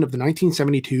your opinion of the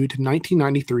 1972 to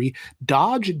 1993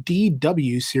 Dodge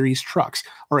DW series trucks?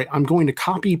 All right, I'm going to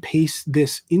copy paste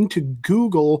this into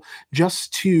Google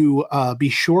just to be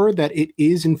sure that it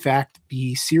is, in fact,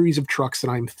 the series of trucks that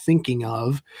I'm thinking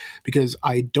of, because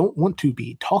I don't want to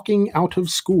be talking out of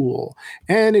school.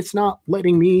 And it's not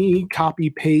letting me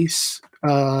copy paste.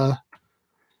 I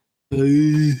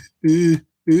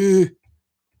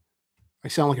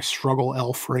sound like a struggle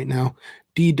elf right now.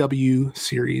 DW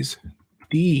series.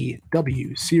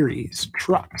 DW series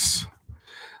trucks.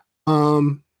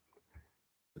 Let's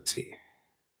see.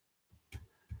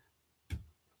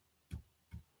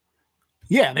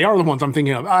 Yeah, they are the ones I'm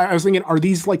thinking of. I was thinking, are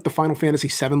these like the Final Fantasy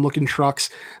VII looking trucks?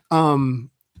 And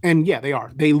yeah, they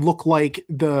are. They look like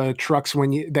the trucks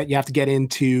that you have to get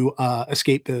into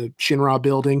escape the Shinra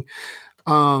building,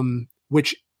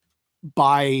 which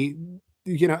by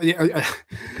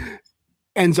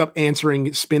ends up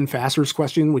answering Spin Faster's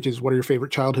question, which is what are your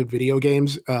favorite childhood video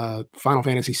games? Final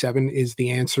Fantasy VII is the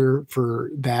answer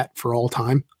for that for all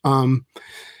time.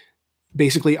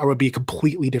 Basically, I would be a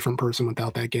completely different person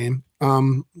without that game.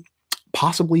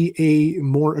 Possibly a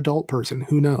more adult person.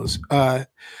 Who knows? I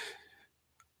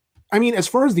mean, as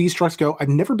far as these trucks go, I've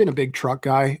never been a big truck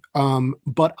guy,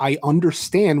 but I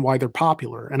understand why they're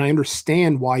popular, and I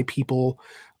understand why people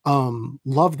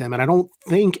love them. And I don't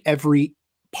think every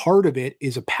part of it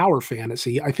is a power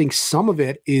fantasy. I think some of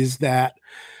it is that,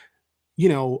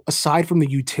 aside from the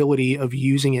utility of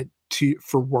using it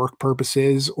for work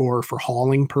purposes or for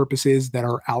hauling purposes that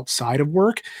are outside of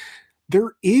work,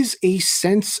 there is a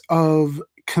sense of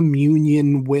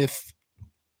communion with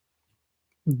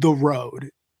the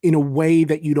road in a way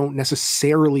that you don't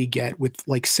necessarily get with,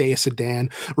 like, say, a sedan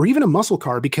or even a muscle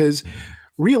car, because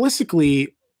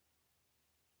realistically,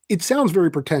 it sounds very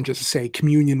pretentious to say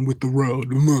communion with the road.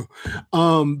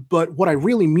 But what I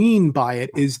really mean by it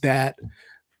is that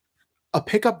a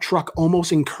pickup truck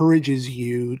almost encourages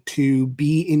you to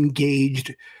be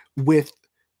engaged with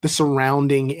the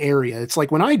surrounding area. It's like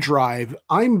when I drive,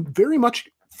 I'm very much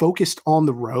focused on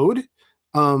the road.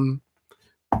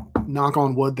 Knock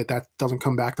on wood that doesn't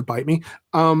come back to bite me.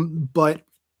 But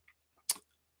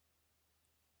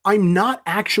I'm not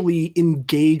actually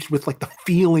engaged with like the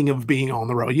feeling of being on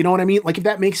the road. You know what I mean? Like, if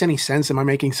that makes any sense, am I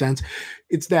making sense?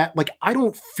 It's that, like, I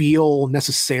don't feel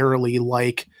necessarily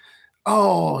like,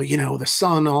 oh, the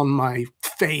sun on my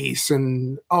face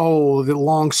and, oh, the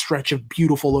long stretch of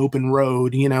beautiful open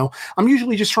road. I'm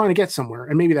usually just trying to get somewhere,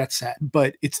 and maybe that's sad,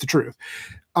 but it's the truth.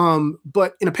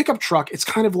 But in a pickup truck, it's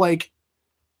kind of like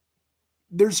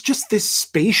there's just this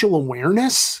spatial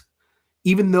awareness,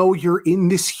 even though you're in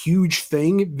this huge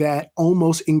thing that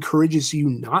almost encourages you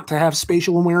not to have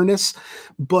spatial awareness.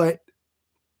 But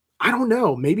I don't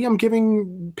know, maybe I'm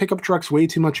giving pickup trucks way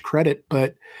too much credit,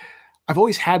 but I've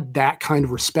always had that kind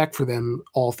of respect for them,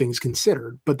 all things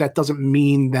considered. But that doesn't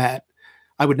mean that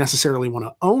I would necessarily want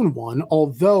to own one,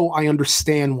 although I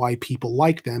understand why people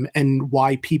like them and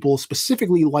why people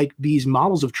specifically like these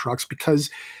models of trucks,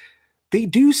 because they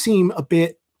do seem a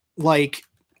bit like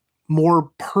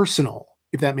more personal,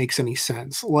 if that makes any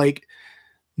sense. Like,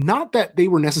 not that they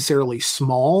were necessarily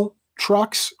small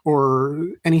trucks or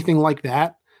anything like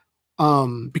that,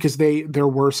 because there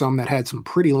were some that had some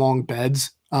pretty long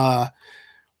beds, but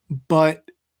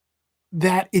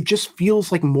that it just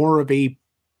feels like more of a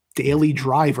daily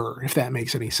driver, if that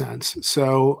makes any sense.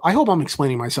 So I hope I'm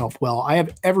explaining myself well. I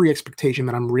have every expectation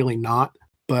that I'm really not,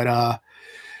 but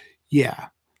yeah.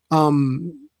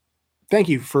 Thank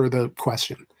you for the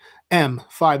question.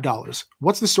 $5.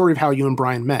 What's the story of how you and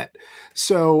Brian met?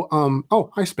 So,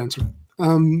 oh, hi, Spencer.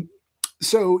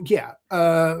 So yeah,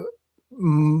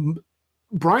 Brian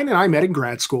and I met in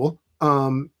grad school,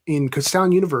 in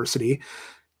Kutztown University,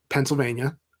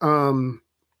 Pennsylvania.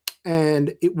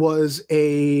 And it was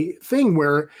a thing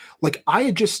where, like, I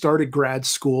had just started grad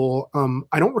school.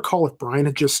 I don't recall if Brian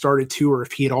had just started too, or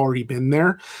if he had already been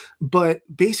there, but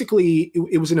basically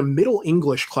it was in a middle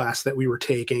English class that we were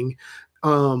taking.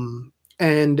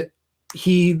 And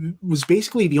he was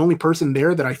basically the only person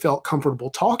there that I felt comfortable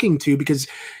talking to, because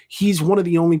he's one of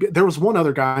the only, there was one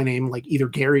other guy named like either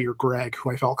Gary or Greg who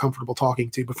I felt comfortable talking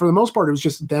to, but for the most part, it was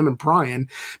just them and Brian,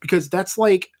 because that's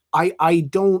like, I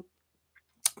don't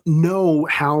know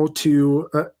how to,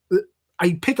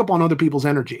 I pick up on other people's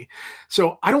energy.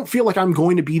 So I don't feel like I'm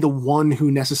going to be the one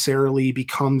who necessarily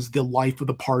becomes the life of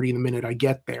the party the minute I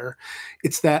get there.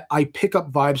 It's that I pick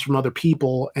up vibes from other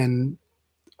people and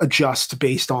adjust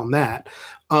based on that.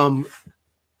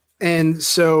 And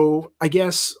so I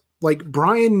guess, like,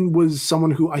 Brian was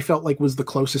someone who I felt like was the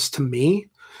closest to me,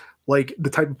 like the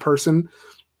type of person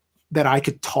that I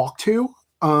could talk to.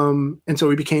 And so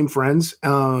we became friends.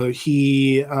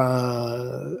 He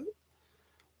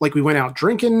like we went out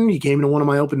drinking. He came to one of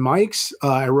my open mics.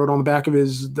 I rode on the back of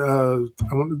his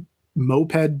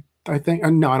moped. I think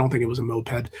no, I don't think it was a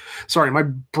moped. Sorry, my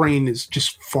brain is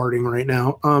just farting right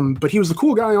now. But he was the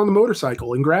cool guy on the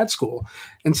motorcycle in grad school,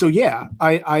 and so yeah,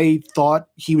 I thought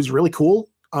he was really cool.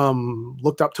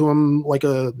 Looked up to him like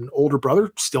an older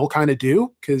brother, still kind of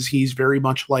do, because he's very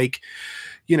much like,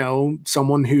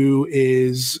 someone who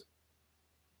is,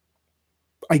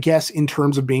 I guess, in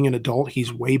terms of being an adult,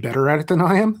 he's way better at it than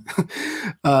I am.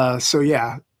 So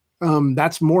yeah,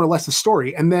 that's more or less the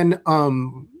story. And then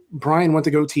Brian went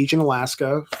to go teach in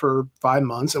Alaska for 5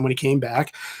 months, and when he came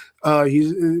back,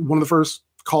 he's one of the first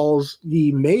calls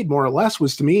he made, more or less,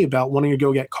 was to me about wanting to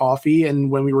go get coffee. And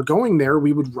when we were going there,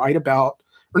 we would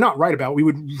we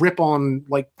would rip on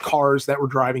like cars that were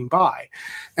driving by.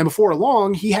 And before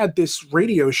long, he had this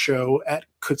radio show at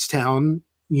Kutztown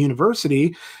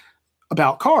University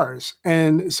about cars.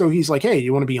 And so he's like, hey,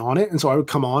 you want to be on it? And so I would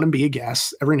come on and be a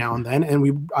guest every now and then.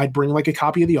 And I'd bring like a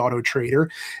copy of the Auto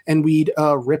Trader, and we'd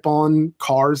rip on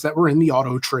cars that were in the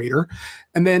Auto Trader.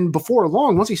 And then before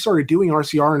long, once he started doing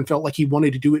RCR and felt like he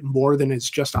wanted to do it more than it's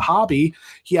just a hobby,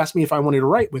 he asked me if I wanted to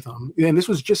write with him. And this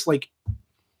was just like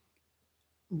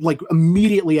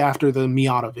immediately after the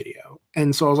Miata video.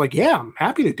 And so I was like, yeah, I'm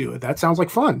happy to do it. That sounds like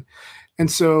fun. And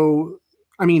so,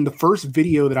 I mean, the first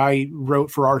video that I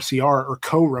wrote for RCR, or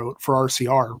co-wrote for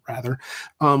RCR rather,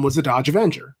 was the Dodge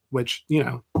Avenger, which,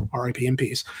 RIP in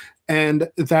peace. And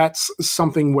that's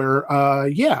something where,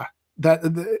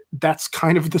 that's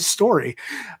kind of the story.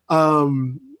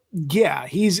 Yeah,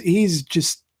 he's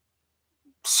just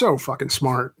so fucking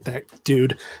smart, that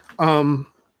dude.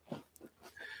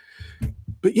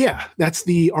 But yeah, that's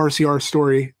the RCR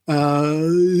story.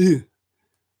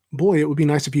 Boy, it would be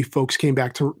nice if you folks came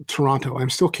back to Toronto. I'm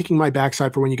still kicking my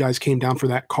backside for when you guys came down for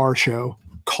that car show.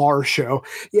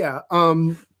 Yeah. I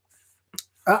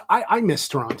miss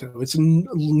Toronto. It's a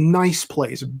nice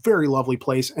place, a very lovely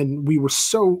place. And we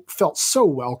felt so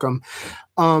welcome.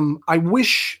 I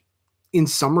wish in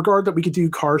some regard that we could do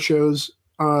car shows.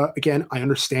 Again, I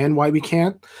understand why we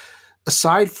can't.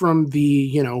 Aside from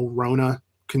the, Rona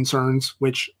concerns,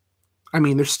 which, I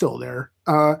mean, they're still there,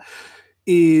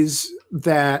 is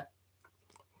that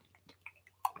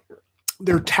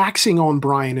they're taxing on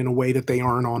Brian in a way that they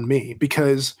aren't on me,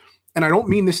 because, and I don't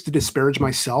mean this to disparage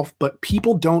myself, but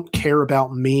people don't care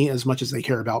about me as much as they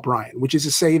care about Brian, which is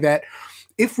to say that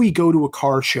if we go to a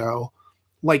car show,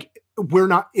 like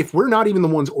if we're not even the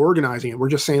ones organizing it, we're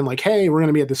just saying like, hey, we're going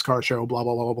to be at this car show, blah,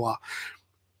 blah, blah, blah, blah.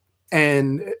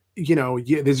 And,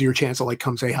 this is your chance to like,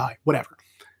 come say hi, whatever.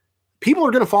 People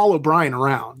are going to follow Brian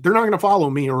around. They're not going to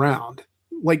follow me around.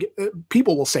 Like,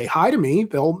 people will say hi to me.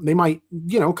 They might,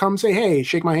 come say, hey,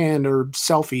 shake my hand, or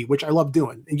selfie, which I love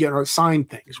doing, and, sign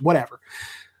things, whatever.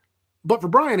 But for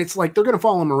Brian, it's like, they're going to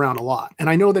follow him around a lot. And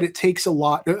I know that it takes a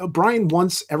lot. Brian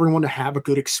wants everyone to have a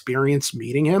good experience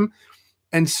meeting him.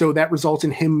 And so that results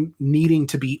in him needing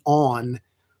to be on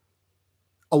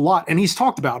a lot. And he's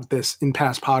talked about this in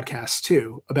past podcasts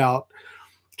too, about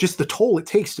just the toll it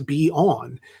takes to be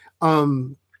on.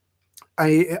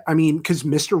 I mean, because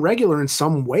Mr. Regular in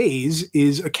some ways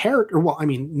is a character. Well, I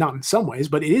mean, not in some ways,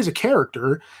 but it is a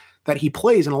character that he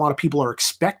plays, and a lot of people are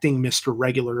expecting Mr.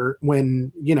 Regular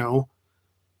when,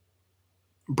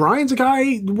 Brian's a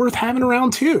guy worth having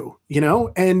around too,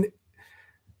 and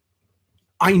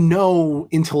I know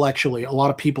intellectually a lot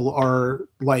of people are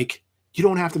like, you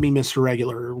don't have to be Mr.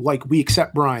 Regular. Like, we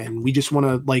accept Brian. We just want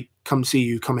to like come see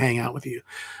you, come hang out with you.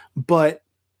 But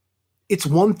it's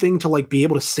one thing to like be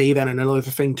able to say that, and another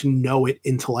thing to know it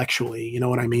intellectually. You know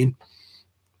what I mean?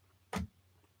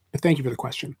 Thank you for the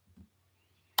question.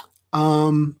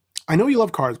 I know you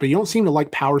love cars, but you don't seem to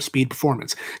like power, speed,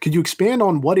 performance. Could you expand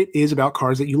on what it is about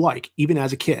cars that you like, even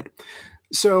as a kid?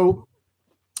 So,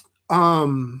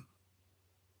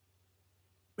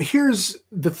 here's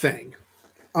the thing.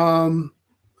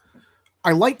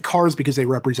 I like cars because they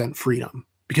represent freedom,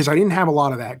 because I didn't have a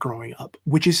lot of that growing up,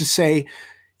 which is to say,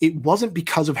 it wasn't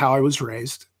because of how I was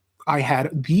raised. I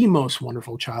had the most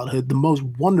wonderful childhood, the most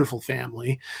wonderful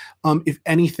family. If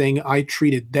anything, I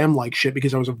treated them like shit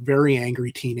because I was a very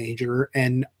angry teenager,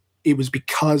 and it was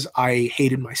because I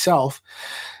hated myself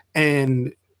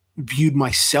and viewed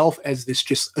myself as this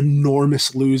just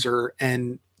enormous loser,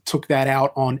 and took that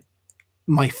out on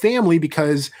my family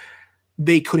because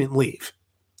they couldn't leave.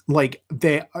 Like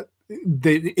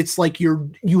it's like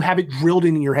you have it drilled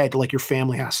in your head, like your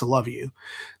family has to love you.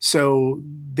 So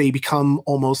they become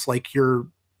almost like your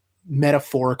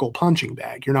metaphorical punching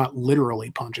bag. You're not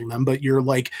literally punching them, but you're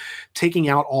like taking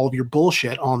out all of your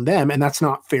bullshit on them, and that's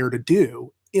not fair to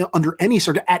do under any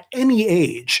sort of at any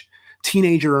age,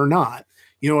 teenager or not.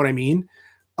 You know what I mean?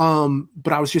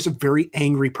 But I was just a very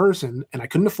angry person, and I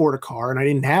couldn't afford a car, and I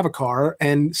didn't have a car,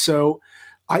 and so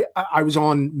I was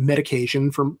on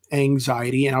medication for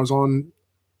anxiety, and I was on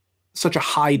such a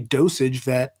high dosage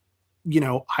that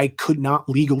I could not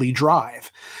legally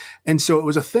drive. And so it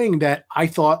was a thing that I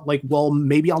thought like, well,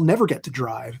 maybe I'll never get to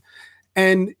drive.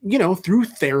 And, through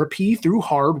therapy, through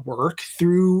hard work,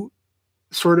 through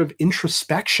sort of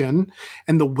introspection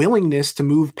and the willingness to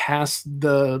move past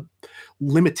the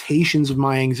limitations of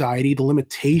my anxiety, the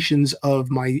limitations of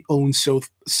my own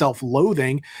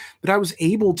self-loathing, that I was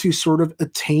able to sort of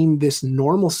attain this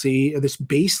normalcy, this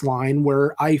baseline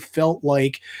where I felt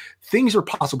like things are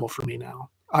possible for me now.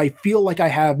 I feel like I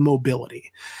have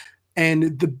mobility.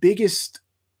 And the biggest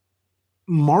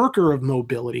marker of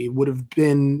mobility would have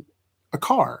been a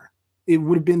car. It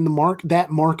would have been that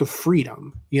mark of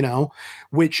freedom,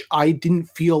 which I didn't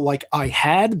feel like I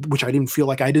had, which I didn't feel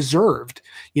like I deserved,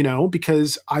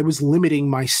 because I was limiting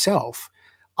myself.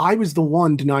 I was the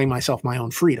one denying myself my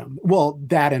own freedom. Well,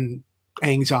 that and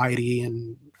anxiety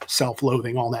and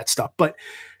self-loathing, all that stuff. But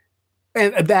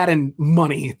and that and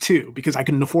money too, because I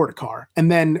couldn't afford a car.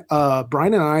 And then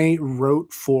Brian and I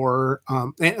wrote for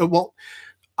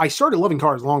I started loving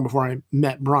cars long before I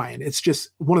met Brian. It's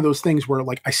just one of those things where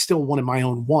like I still wanted my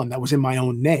own one that was in my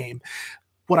own name.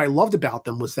 What I loved about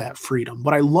them was that freedom.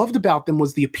 What I loved about them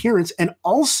was the appearance. And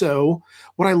also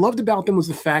what I loved about them was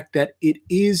the fact that it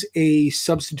is a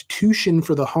substitution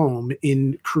for the home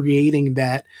in creating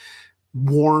that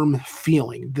warm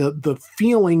feeling. The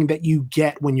feeling that you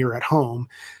get when you're at home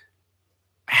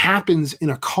happens in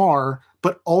a car,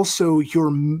 but also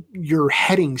you're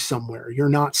heading somewhere. You're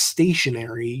not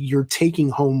stationary. You're taking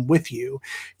home with you.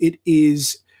 It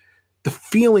is the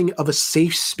feeling of a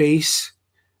safe space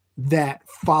that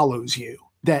follows you,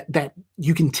 that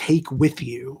you can take with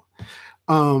you.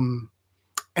 And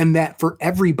that for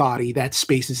everybody, that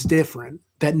space is different,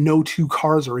 that no two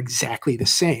cars are exactly the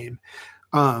same.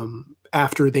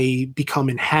 After they become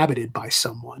inhabited by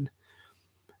someone.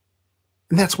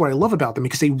 And that's what I love about them,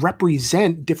 because they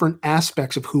represent different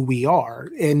aspects of who we are,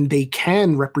 and they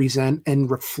can represent and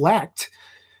reflect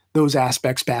those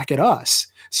aspects back at us,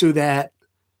 so that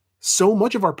so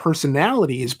much of our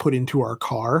personality is put into our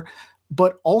car,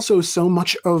 but also so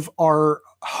much of our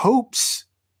hopes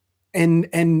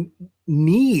and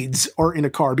needs are in a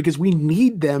car, because we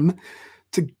need them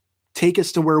to take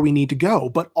us to where we need to go.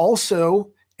 But also,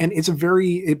 and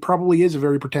it probably is a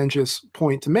very pretentious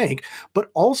point to make, but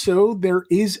also there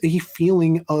is a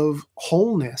feeling of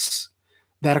wholeness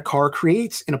that a car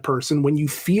creates in a person when you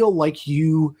feel like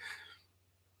your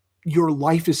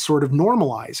life is sort of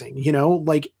normalizing,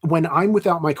 like when I'm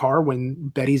without my car, when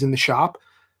Betty's in the shop,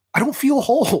 I don't feel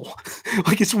whole.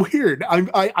 Like, it's weird.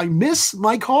 I miss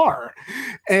my car.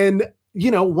 And,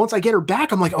 once I get her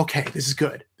back, I'm like, okay, this is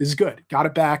good. This is good. Got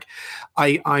it back.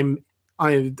 I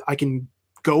can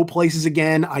go places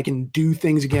again. I can do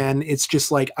things again. It's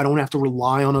just like, I don't have to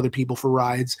rely on other people for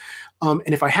rides. And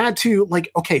if I had to, like,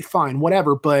 okay, fine,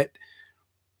 whatever. But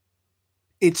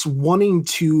it's wanting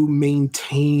to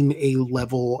maintain a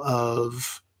level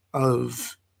of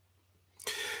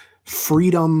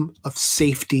freedom, of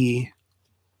safety,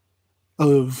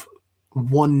 of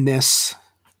oneness,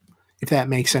 if that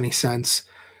makes any sense.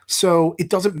 So it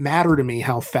doesn't matter to me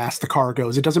how fast the car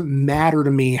goes. It doesn't matter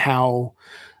to me how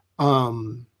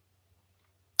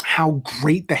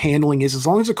great the handling is, as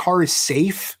long as the car is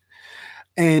safe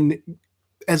and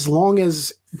as long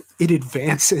as it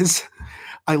advances,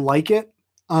 I like it.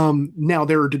 Now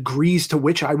there are degrees to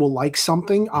which I will like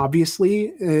something,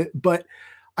 obviously, but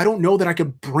I don't know that I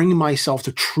could bring myself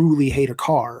to truly hate a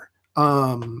car.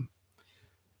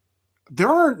 There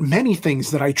aren't many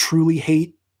things that I truly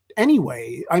hate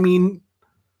anyway. I mean,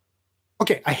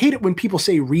 okay, I hate it when people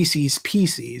say Reese's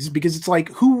Pieces, because it's like,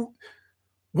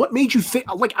 what made you think?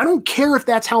 Like, I don't care if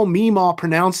that's how Meemaw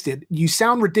pronounced it. You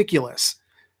sound ridiculous.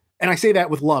 And I say that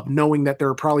with love, knowing that there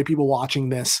are probably people watching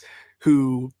this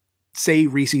who say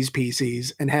Reese's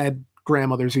Pieces and had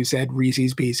grandmothers who said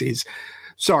Reese's Pieces.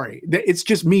 Sorry, it's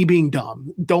just me being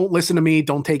dumb. Don't listen to me.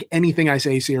 Don't take anything I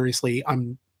say seriously.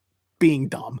 I'm being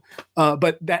dumb.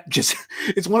 But that just,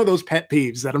 it's one of those pet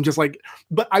peeves that I'm just like,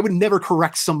 but I would never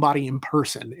correct somebody in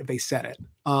person if they said it.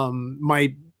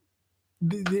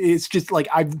 It's just like,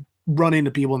 I've run into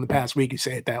people in the past week who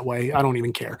say it that way. I don't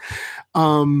even care.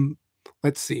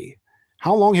 Let's see.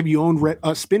 How long have you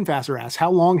owned Spin Faster asks,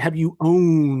 how long have you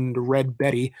owned Red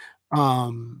Betty?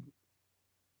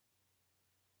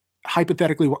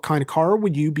 hypothetically, what kind of car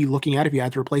would you be looking at if you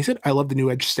had to replace it? I love the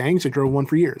new Edge Stangs. I drove one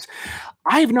for years.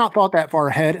 I have not thought that far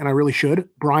ahead, and I really should.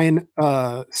 Brian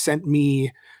sent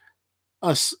me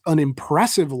an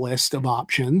impressive list of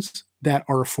options that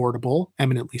are affordable,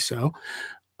 eminently so.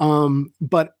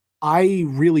 But I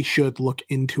really should look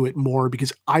into it more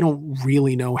because I don't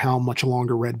really know how much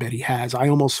longer Red Betty has. I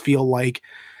almost feel like,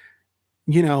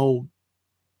 you know,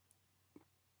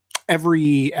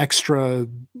 every extra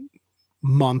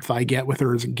month I get with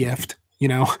her is a gift, you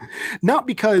know, not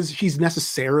because she's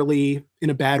necessarily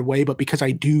in a bad way, but because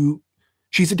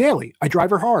she's a daily. I drive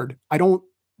her hard. I don't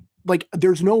like,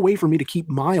 there's no way for me to keep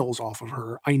miles off of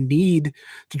her. I need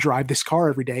to drive this car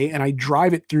every day, and I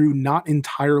drive it through not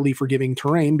entirely forgiving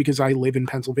terrain because I live in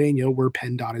Pennsylvania where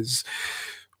PennDOT is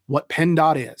what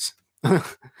PennDOT is.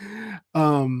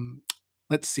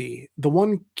 Let's see. The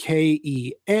one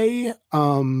KEA,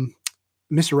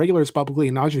 Mr. Regular has publicly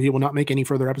acknowledged that he will not make any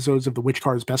further episodes of the Which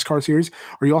Car is Best Car series.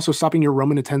 Are you also stopping your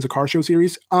Roman Attends a Car Show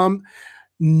series?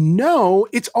 No,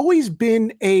 it's always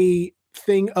been a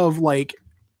thing of like,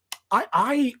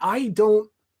 I don't,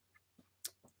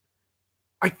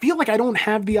 I feel like I don't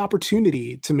have the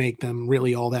opportunity to make them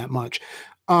really all that much.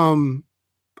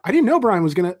 I didn't know Brian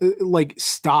was gonna like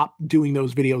stop doing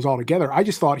those videos altogether. I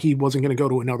just thought he wasn't gonna go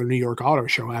to another New York Auto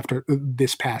Show after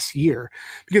this past year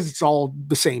because it's all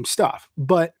the same stuff.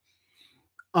 But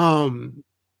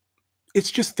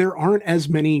it's just there aren't as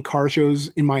many car shows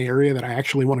in my area that I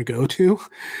actually want to go to.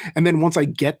 And then once I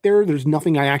get there, there's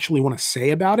nothing I actually want to say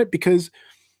about it because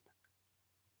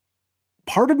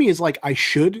part of me is like,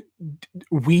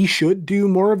 we should do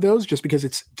more of those just because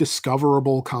it's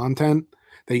discoverable content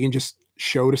that you can just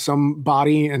show to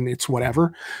somebody and it's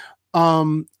whatever.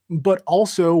 But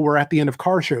also we're at the end of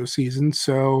car show season.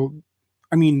 So,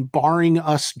 I mean, barring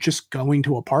us just going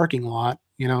to a parking lot,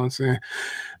 you know,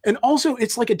 and also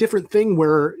it's like a different thing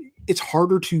where it's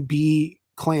harder to be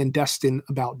clandestine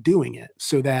about doing it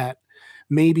so that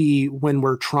maybe when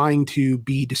we're trying to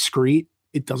be discreet,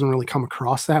 it doesn't really come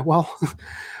across that well.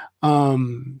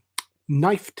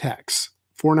 Knife Techs,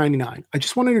 $4.99. I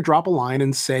just wanted to drop a line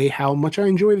and say how much I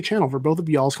enjoy the channel for both of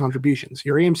y'all's contributions,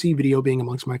 your AMC video being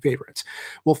amongst my favorites.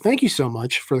 Well, thank you so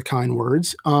much for the kind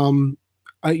words.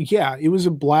 Yeah, it was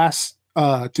a blast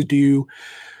to do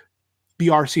the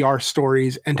RCR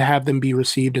stories and to have them be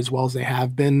received as well as they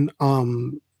have been.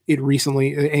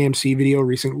 AMC video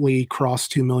recently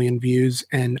crossed 2 million views,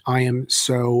 and I am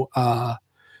so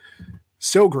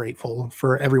grateful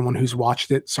for everyone who's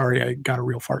watched it. Sorry, I got a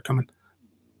real fart coming.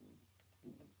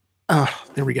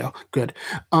 There we go. Good.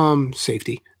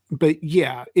 Safety. But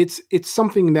yeah, it's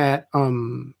something that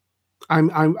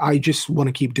I just want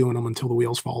to keep doing them until the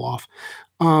wheels fall off.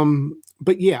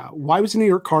 But yeah, why was the New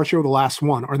York Car Show the last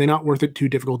one? Are they not worth it? Too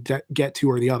difficult to get to,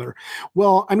 or the other?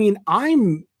 Well, I mean,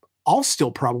 I'll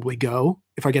still probably go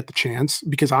if I get the chance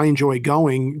because I enjoy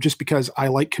going just because I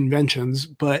like conventions,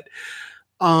 but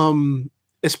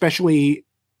especially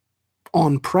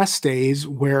on press days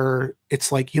where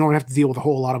it's like you don't have to deal with a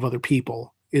whole lot of other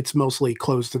people. It's mostly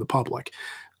closed to the public.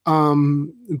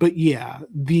 But yeah,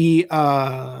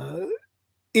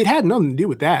 it had nothing to do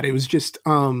with that. It was just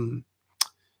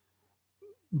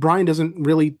Brian doesn't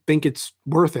really think it's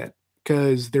worth it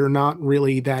because they're not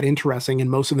really that interesting,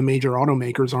 and most of the major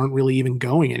automakers aren't really even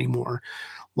going anymore.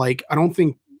 Like, I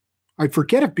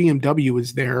forget if BMW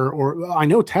was there, or I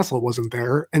know Tesla wasn't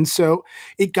there. And so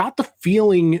it got the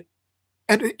feeling,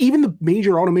 and even the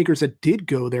major automakers that did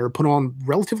go there put on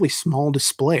relatively small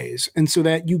displays. And so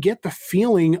that you get the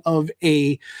feeling of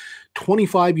a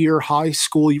 25-year high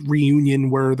school reunion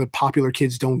where the popular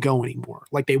kids don't go anymore.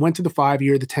 Like they went to the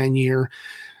 5-year, the 10-year,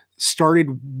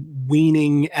 started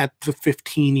weaning at the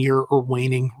 15-year, or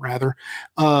waning rather,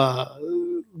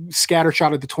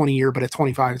 scattershot at the 20-year, but at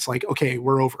 25, it's like, okay,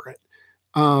 we're over it.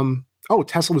 Oh,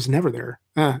 Tesla was never there.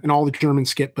 And all the Germans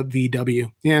skip but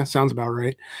VW. Yeah, sounds about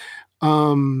right.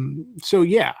 So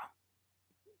yeah,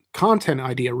 content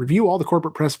idea, review all the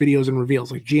corporate press videos and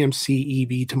reveals like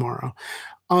GMC EV tomorrow.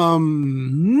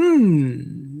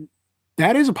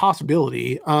 That is a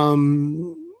possibility.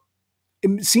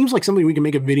 It seems like something we can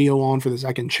make a video on for the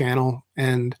second channel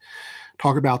and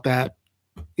talk about that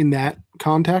in that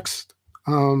context.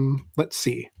 Let's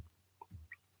see.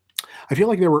 I feel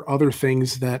like there were other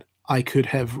things that I could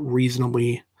have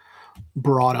reasonably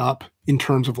brought up in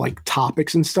terms of like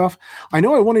topics and stuff. I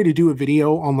know I wanted to do a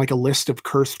video on like a list of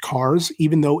cursed cars,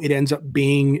 even though it ends up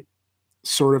being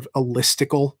sort of a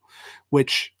listicle,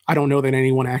 which I don't know that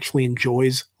anyone actually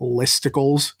enjoys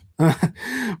listicles,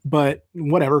 but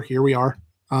whatever, here we are.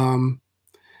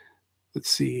 Let's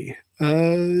see. But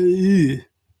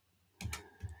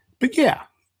yeah,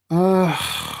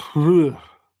 Ugh.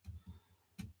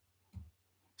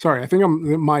 Sorry, I think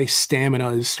my stamina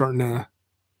is starting to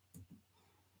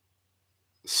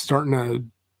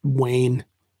wane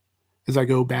as I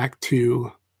go back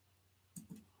to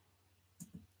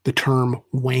the term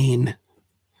wane.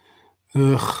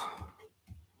 Ugh.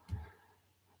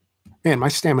 Man, my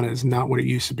stamina is not what it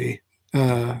used to be.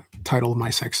 Title of my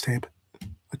sex tape.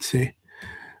 Let's see.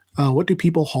 What do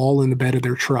people haul in the bed of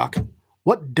their truck?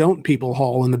 What don't people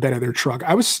haul in the bed of their truck?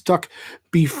 I was stuck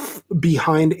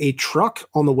behind a truck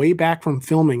on the way back from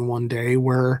filming one day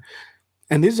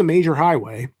and this is a major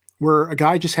highway, where a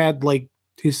guy just had like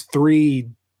his 3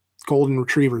 golden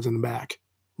retrievers in the back.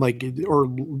 Like, or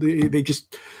they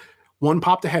just, one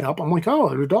popped the head up. I'm like, oh,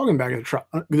 there's a dog in the back of the truck.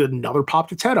 Another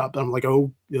popped its head up. I'm like,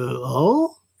 oh.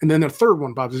 And then the third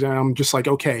one pops in. I'm just like,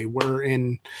 okay, we're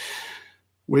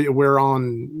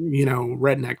on,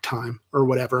 redneck time or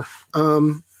whatever,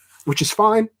 which is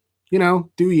fine, do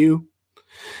you.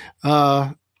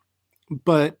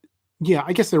 But yeah,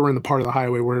 I guess they were in the part of the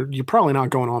highway where you're probably not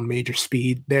going on major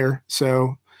speed there.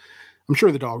 So I'm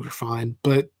sure the dogs are fine,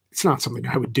 but it's not something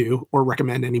I would do or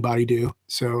recommend anybody do.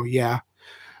 So yeah.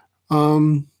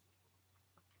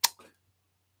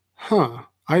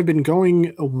 I've been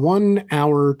going 1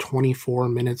 hour, 24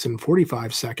 minutes and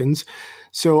 45 seconds.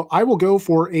 So I will go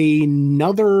for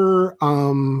another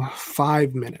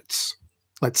 5 minutes,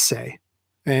 let's say,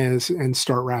 and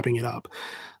start wrapping it up.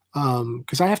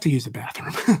 Because I have to use the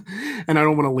bathroom and I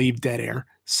don't want to leave dead air.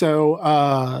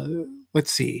 So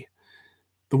let's see.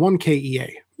 The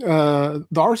 1KEA. The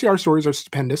RCR stories are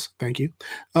stupendous. Thank you.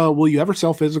 Will you ever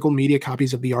sell physical media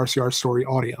copies of the RCR story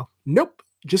audio? Nope.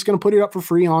 Just going to put it up for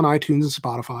free on iTunes and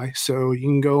Spotify. So you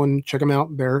can go and check them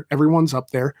out there. Everyone's up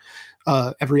there.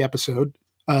 Every episode.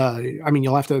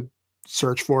 You'll have to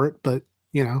search for it, but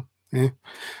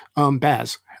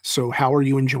Baz. So how are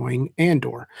you enjoying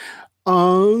Andor?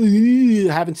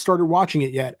 Haven't started watching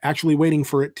it yet. Actually waiting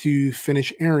for it to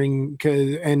finish airing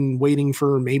and waiting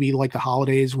for maybe like the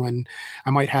holidays when I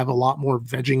might have a lot more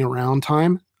vegging around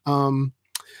time.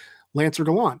 Lancer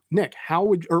Gallant, Nick,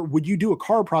 would you do a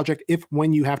car project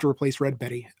when you have to replace Red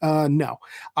Betty? No,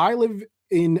 I live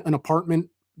in an apartment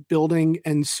building,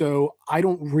 and so I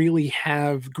don't really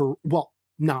have.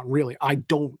 Not really. I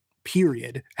don't.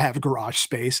 Period. Have garage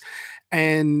space,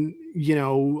 and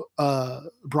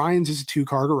Brian's is a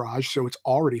 2-car garage, so it's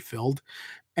already filled,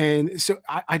 and so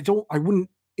I wouldn't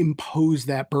impose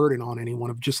that burden on anyone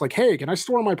of just like, hey, can I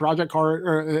store my project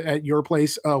car at your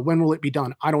place? When will it be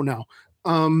done? I don't know.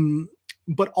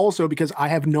 But also because I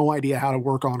have no idea how to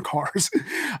work on cars.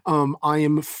 I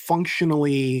am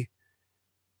functionally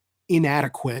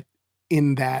inadequate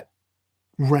in that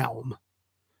realm.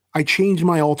 I changed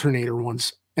my alternator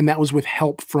once, and that was with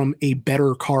help from a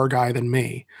better car guy than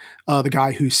me. The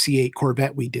guy whose C8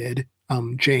 Corvette we did,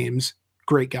 James,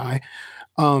 great guy.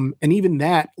 And even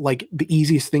that, like the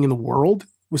easiest thing in the world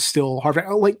was still hard.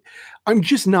 Like, I'm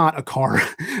just not a car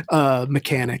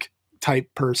mechanic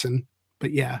type person.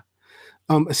 But yeah,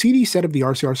 a CD set of the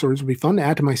RCR stories would be fun to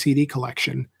add to my CD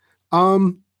collection.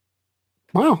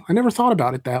 Wow, I never thought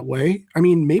about it that way. I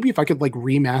mean, maybe if I could like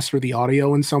remaster the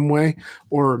audio in some way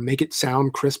or make it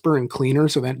sound crisper and cleaner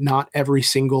so that not every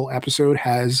single episode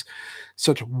has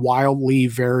such wildly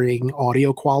varying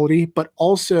audio quality. But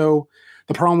also,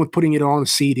 the problem with putting it on a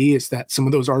CD is that some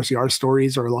of those RCR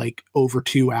stories are like over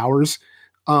 2 hours.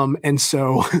 And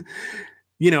so,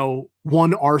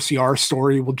 one RCR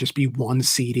story will just be one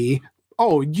CD.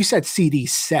 Oh, you said CD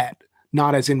set,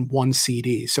 not as in one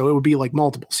CD. So it would be like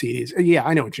multiple CDs. Yeah,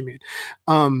 I know what you mean.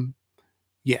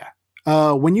 Yeah.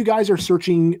 When you guys are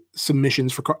searching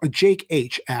submissions for Jake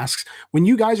H asks, when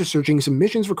you guys are searching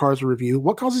submissions for cars to review,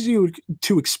 what causes you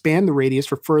to expand the radius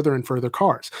for further and further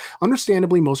cars?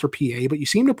 Understandably, most are PA, but you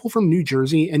seem to pull from New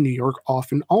Jersey and New York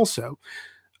often also.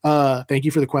 Thank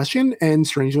you for the question. And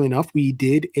strangely enough, we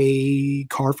did a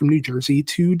car from New Jersey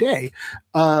today.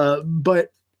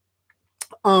 But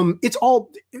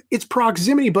it's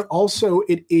proximity, but also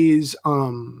it is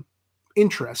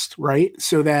interest, right?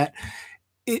 So that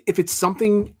if it's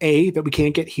something A that we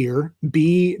can't get here,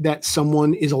 B that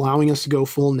someone is allowing us to go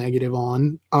full negative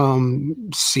on,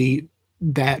 C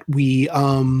that we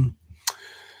I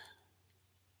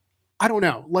don't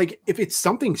know, like if it's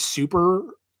something super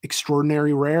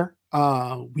extraordinary rare,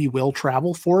 we will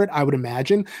travel for it, I would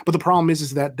imagine. But the problem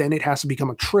is that then it has to become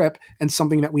a trip and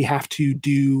something that we have to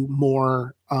do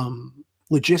more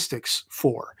logistics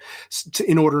for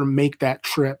in order to make that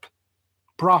trip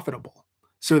profitable.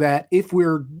 So that if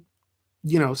we're,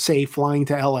 say flying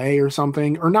to LA or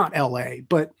something, or not LA,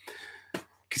 but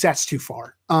because that's too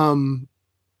far.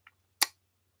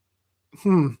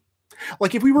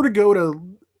 Like if we were to go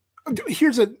to,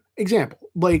 here's an example,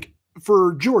 like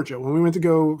for Georgia, when we went to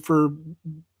go for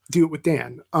do it with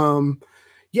Dan.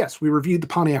 Yes, we reviewed the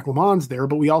Pontiac Le Mans there,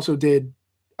 but we also did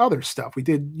other stuff. We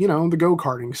did, the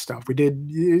go-karting stuff. We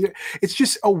did, it's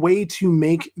just a way to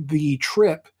make the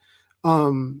trip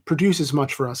produce as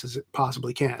much for us as it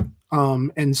possibly can.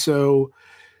 And so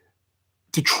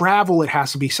to travel, it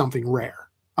has to be something rare,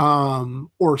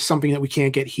 or something that we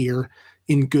can't get here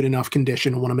in good enough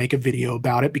condition and want to make a video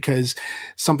about it, because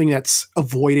something that's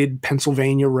avoided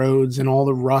Pennsylvania roads and all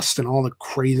the rust and all the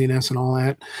craziness and all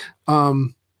that,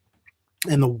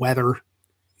 and the weather,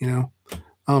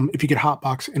 if you could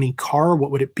hotbox any car,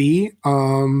 what would it be?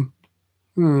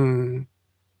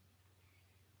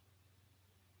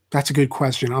 That's a good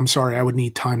question. I'm sorry. I would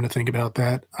need time to think about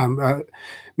that.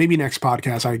 Maybe next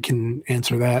podcast I can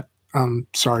answer that. I'm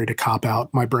sorry to cop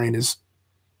out. My brain is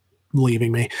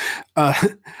leaving me.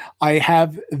 I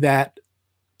have that.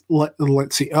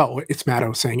 Let's see. Oh, it's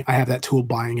Matto saying I have that tool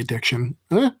buying addiction.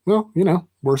 Well,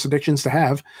 worse addictions to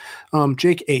have.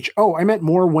 Jake H. Oh, I meant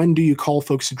more. When do you call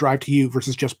folks to drive to you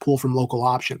versus just pull from local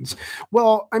options?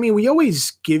 Well, I mean, we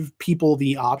always give people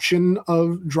the option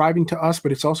of driving to us,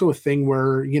 but it's also a thing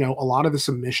where, a lot of the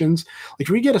submissions, like if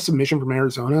we get a submission from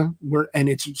Arizona and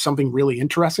it's something really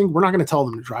interesting, we're not going to tell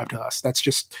them to drive to us. That's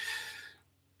just,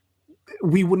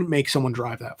 we wouldn't make someone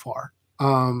drive that far.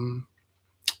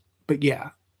 But yeah.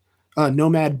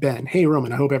 Nomad Ben. Hey,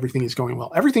 Roman, I hope everything is going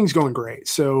well. Everything's going great.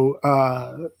 So,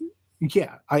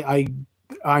 yeah,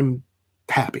 I'm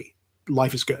happy.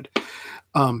 Life is good.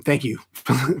 Thank you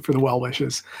for the well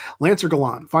wishes. Lancer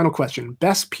Galan, final question.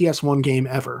 Best PS1 game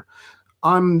ever.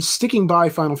 I'm sticking by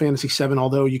Final Fantasy VII,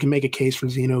 although you can make a case for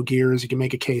Xenogears. You can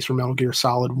make a case for Metal Gear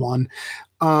Solid 1.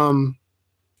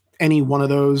 Any one of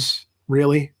those,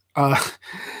 really.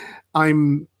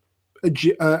 I'm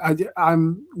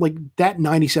like that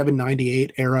 97,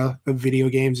 98 era of video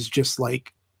games is just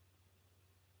like,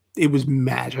 it was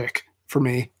magic for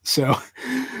me. So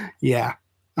yeah,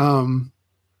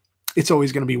 it's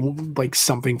always going to be like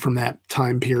something from that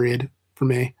time period for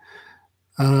me.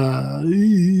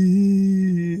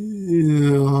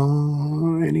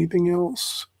 Anything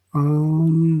else?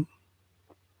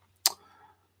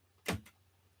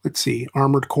 Let's see.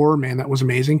 Armored Core, man, that was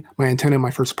amazing. My antenna in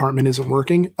my first apartment isn't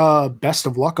working. Best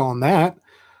of luck on that.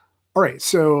 All right,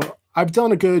 so I've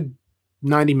done a good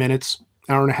 90 minutes,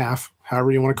 hour and a half,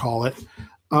 however you want to call it.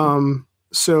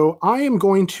 So I am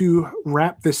going to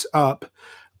wrap this up.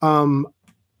 I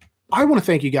want to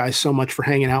thank you guys so much for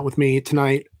hanging out with me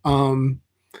tonight. I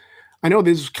know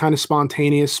this is kind of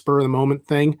spontaneous, spur of the moment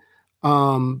thing,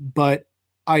 but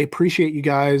I appreciate you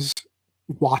guys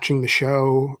watching the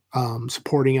show,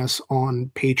 supporting us on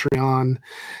Patreon,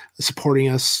 supporting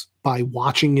us by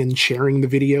watching and sharing the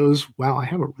videos. Wow, I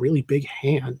have a really big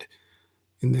hand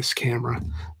in this camera.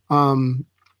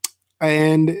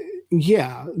 And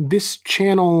yeah, this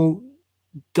channel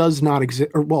does not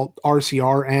exist, or well,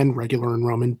 RCR and Regular and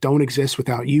Roman don't exist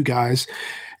without you guys.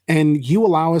 And you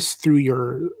allow us through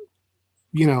your,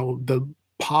 the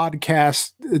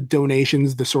podcast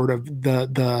donations, the sort of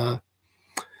the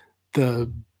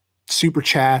super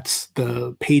chats,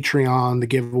 the Patreon, the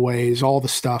giveaways, all the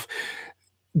stuff,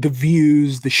 the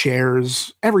views, the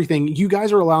shares, everything. You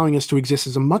guys are allowing us to exist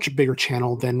as a much bigger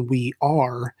channel than we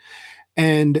are.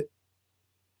 And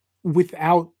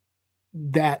without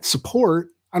that support,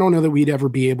 I don't know that we'd ever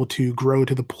be able to grow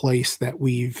to the place that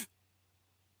we've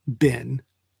been.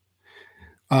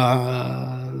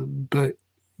 But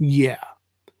yeah.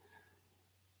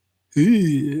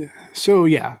 So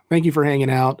yeah, thank you for hanging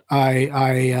out.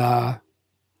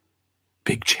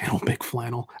 Big channel, big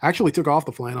flannel. I actually took off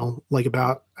the flannel like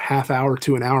about half hour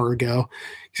to an hour ago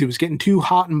because it was getting too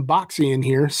hot and boxy in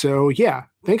here. So yeah,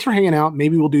 thanks for hanging out.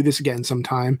 Maybe we'll do this again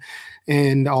sometime,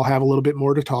 and I'll have a little bit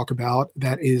more to talk about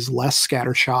that is less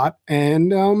scattershot.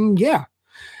 And yeah,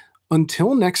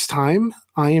 until next time,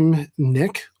 I am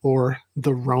Nick, or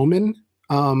the Roman.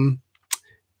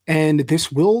 And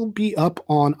this will be up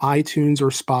on iTunes or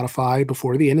Spotify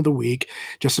before the end of the week.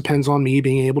 Just depends on me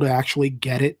being able to actually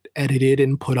get it edited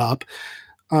and put up.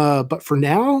 But for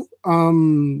now,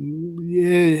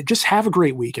 yeah, just have a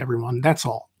great week, everyone. That's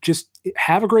all. Just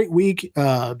have a great week.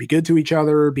 Be good to each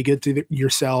other. Be good to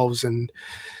yourselves. And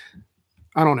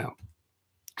I don't know.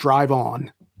 Drive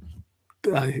on.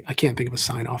 I can't think of a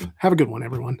sign off. Have a good one,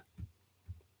 everyone.